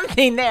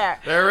something there.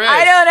 There is.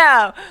 I don't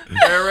know.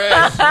 There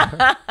is.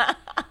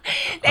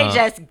 They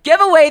just give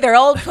away their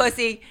old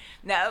pussy.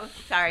 No,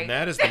 sorry. And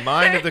that is the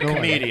mind of the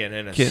comedian.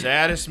 And the Kid-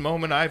 saddest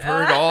moment I've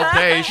heard all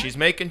day. She's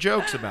making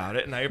jokes about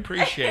it, and I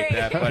appreciate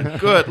that. But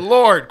good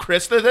Lord,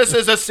 Krista, this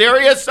is a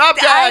serious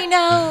subject. I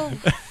know.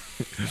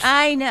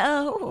 I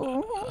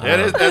know.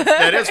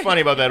 That is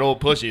funny about that old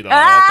pussy, though. I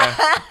like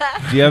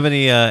that. Do you have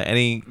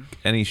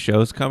any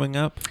shows coming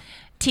up?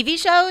 TV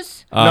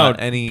shows? No,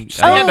 any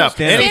Stand-up,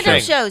 stand-up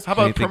anything. shows. How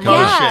about Anything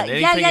promotion? coming?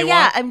 Anything you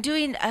want? I'm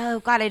doing, oh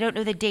God, I don't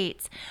know the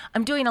dates.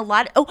 I'm doing a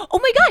lot. Oh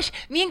my gosh.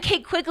 Me and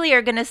Kate Quigley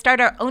are going to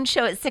start our own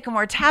show at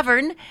Sycamore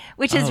Tavern,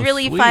 which is Oh,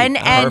 really sweet. fun.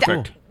 Oh, And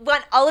perfect.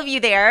 want all of you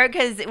there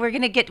because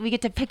we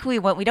get to pick who we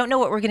want. We don't know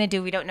what we're going to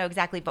do. We don't know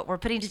exactly, but we're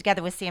putting it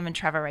together with Sam and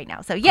Trevor right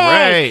now. So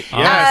yay. Great.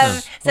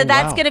 Yes. So Oh,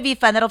 that's wow. going to be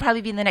fun. That'll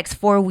probably be in the next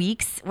 4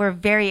 weeks. We're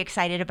very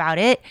excited about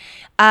it.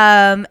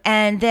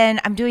 And then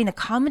I'm doing the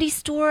Comedy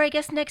Store, I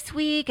guess, next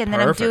week. And then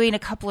Perfect. I'm doing a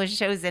couple of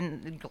shows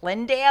in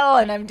Glendale.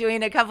 And I'm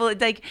doing a couple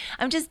of,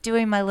 I'm just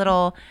doing my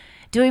little...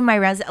 Doing my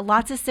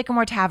lots of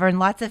Sycamore Tavern,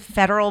 lots of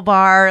Federal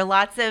Bar,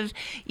 lots of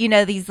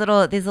these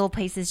little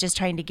places, just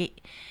trying to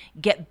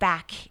get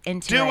back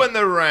into Doing it.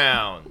 the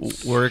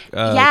rounds. Work.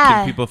 Yeah.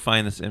 Can people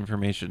find this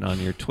information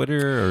on your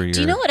Twitter or your? Do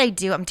you know what I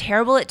do? I'm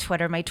terrible at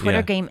Twitter. My Twitter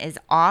Yeah. game is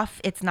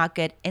off. It's not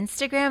good.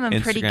 Instagram, I'm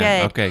pretty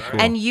Instagram. good. Okay,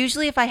 cool. And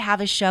usually if I have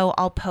a show,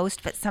 I'll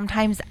post, but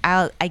sometimes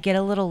I get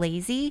a little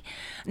lazy.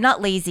 Not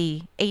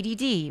lazy,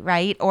 ADD,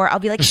 right? Or I'll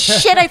be like,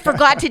 shit, I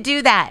forgot to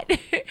do that.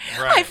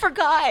 I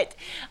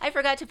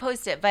forgot to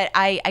post it, but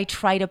I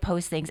try to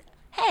post things.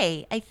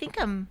 Hey, I think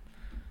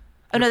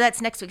oh no, that's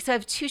next week. So I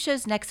have 2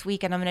 shows next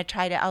week, and I'm going to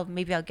try to,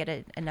 maybe I'll get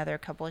another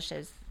couple of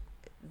shows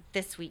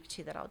this week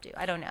too that I'll do.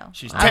 I don't know.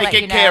 She's I'll let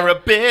taking you know. care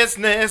of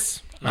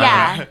business.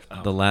 Yeah.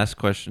 The last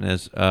question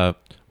is,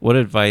 what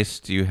advice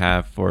do you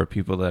have for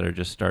people that are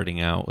just starting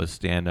out with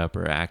stand-up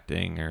or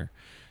acting, or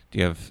do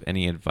you have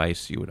any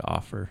advice you would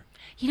offer?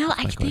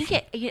 I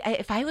think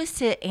if I was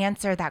to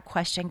answer that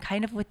question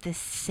kind of with the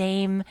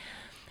same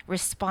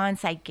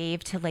response I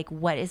gave to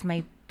what is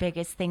my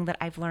biggest thing that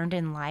I've learned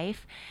in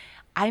life,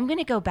 I'm going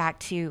to go back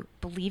to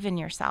believe in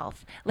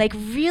yourself. Like,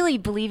 really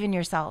believe in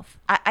yourself.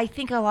 I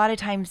think a lot of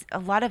times, a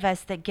lot of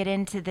us that get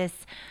into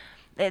this,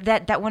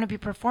 that want to be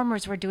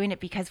performers, we're doing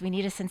it because we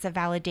need a sense of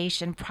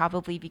validation,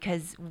 probably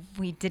because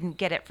we didn't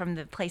get it from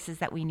the places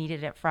that we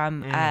needed it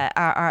from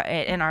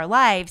in our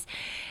lives.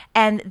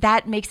 And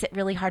that makes it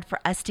really hard for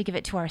us to give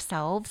it to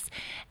ourselves.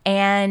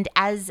 And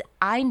as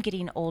I'm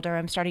getting older,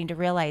 I'm starting to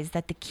realize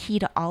that the key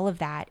to all of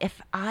that,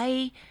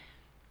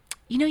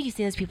 you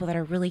see those people that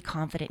are really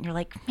confident and you're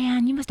like,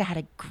 man, you must have had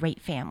a great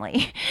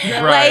family. You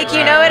know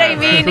what I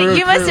mean?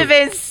 You must have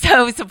been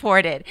so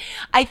supported.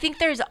 I think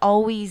there's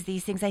always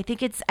these things. I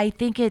think it's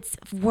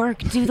work,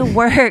 do the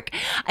work.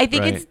 I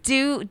think it's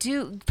do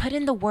put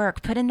in the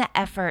work, put in the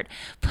effort,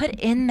 put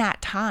in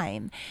that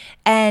time.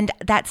 And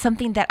that's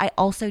something that I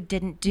also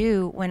didn't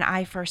do when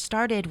I first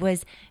started,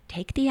 was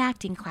take the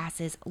acting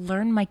classes,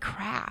 learn my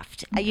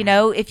craft.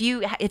 If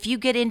you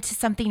get into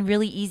something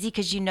really easy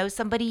because you know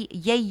somebody,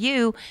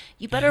 you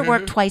better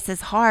work twice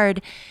as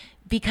hard,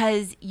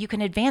 because you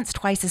can advance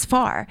twice as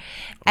far.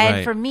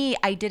 And for me,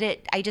 I did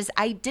it.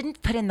 I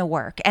didn't put in the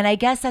work. And I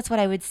guess that's what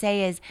I would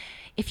say is,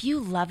 if you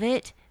love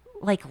it,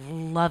 like,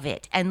 love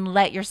it and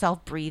let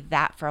yourself breathe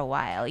that for a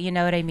while. You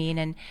know what I mean?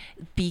 And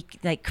be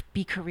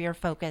career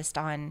focused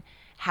on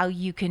how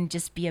you can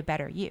just be a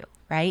better you.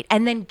 Right.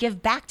 And then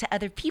give back to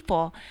other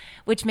people,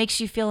 which makes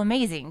you feel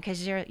amazing,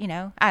 because you're,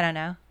 I don't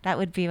know. That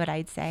would be what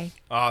I'd say.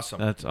 Awesome.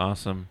 That's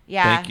awesome.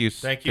 Yeah. Thank you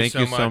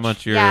so so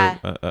much. You're Yeah.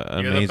 an You're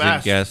the amazing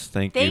best. guest.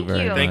 Thank you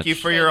very much. Thank you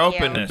for your Thank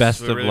you. openness.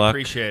 Best we of really luck.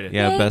 appreciate it.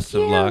 Yeah, Thank best of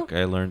you. luck.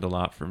 I learned a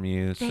lot from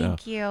you. Thank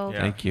so you. Yeah.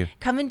 Thank you.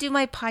 Come and do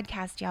my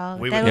podcast, y'all.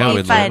 We That would would love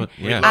be to. fun.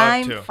 We'd love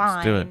I'm to. Let's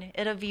fine. do it.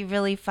 It'll be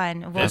really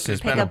fun. We'll This has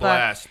pick been a a book.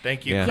 blast.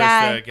 Thank you, Yeah. Krista,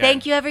 Yeah. again.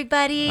 Thank you,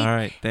 everybody. All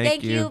right.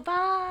 Thank you.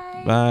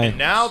 Bye. Bye. And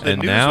now the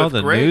news now with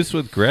the Greg. news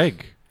with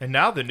Greg. And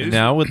now the news. And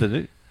now with the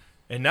news.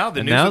 And now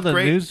the And news now with the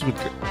Greg. news with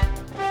Greg.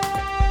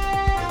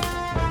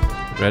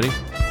 Ready?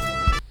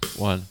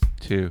 1,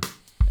 2.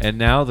 And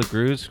now the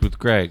news with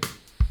Greg.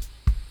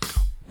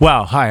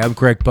 Wow, hi, I'm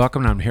Greg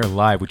Buckham, and I'm here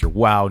live with your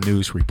Wow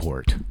News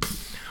Report.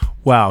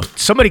 Wow,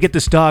 somebody get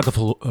this dog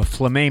a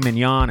filet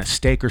mignon, a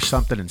steak or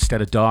something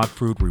instead of dog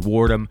food,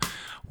 reward him.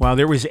 Wow,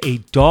 there was a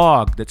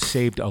dog that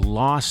saved a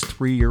lost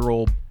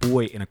 3-year-old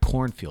boy in a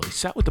cornfield. He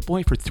sat with the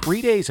boy for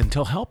 3 days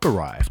until help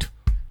arrived.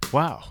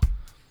 Wow.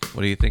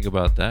 What do you think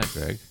about that,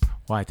 Greg?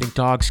 Well, I think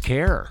dogs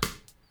care.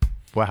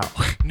 Wow.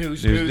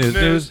 News with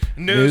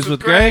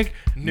Greg.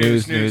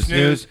 News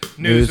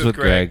with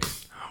Greg.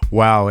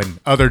 Wow, in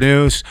other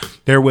news,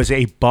 there was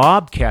a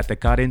bobcat that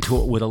got into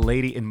it with a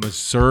lady in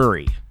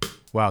Missouri.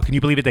 Wow, can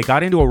you believe it? They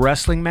got into a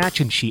wrestling match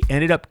and she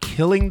ended up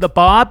killing the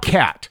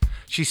bobcat.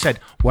 She said,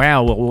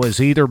 wow, it was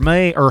either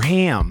me or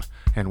him.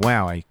 And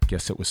wow, I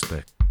guess it was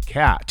the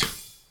cat.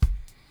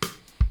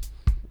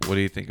 What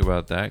do you think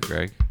about that,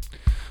 Greg?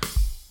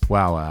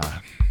 Wow,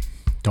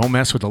 don't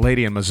mess with the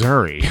lady in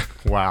Missouri.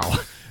 Wow.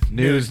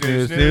 News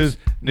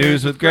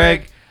with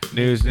Greg.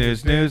 News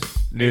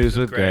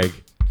with Greg.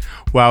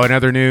 Wow, in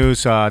other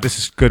news, this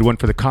is a good one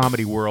for the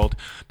comedy world.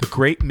 The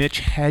great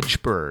Mitch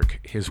Hedberg,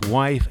 his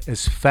wife,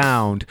 has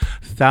found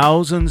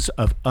thousands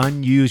of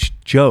unused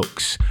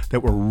jokes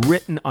that were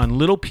written on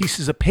little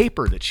pieces of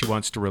paper that she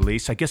wants to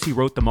release. I guess he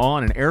wrote them all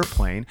on an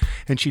airplane,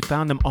 and she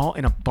found them all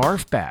in a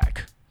barf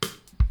bag.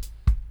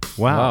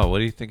 Wow. What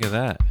do you think of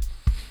that?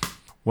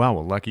 Wow,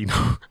 well, lucky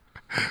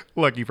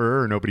for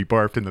her, nobody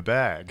barfed in the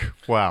bag.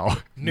 Wow.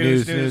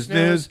 News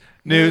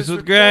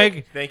with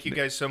Greg. Thank you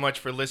guys so much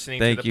for listening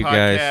Thank to the you,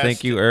 podcast. guys.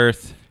 Thank you,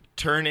 Earth.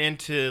 Turn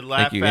into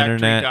Thank you,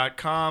 Internet.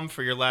 laughfactory.com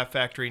for your Laugh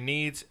Factory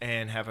needs,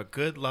 and have a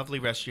good, lovely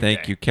rest of your day.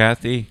 Thank you,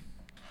 Kathy.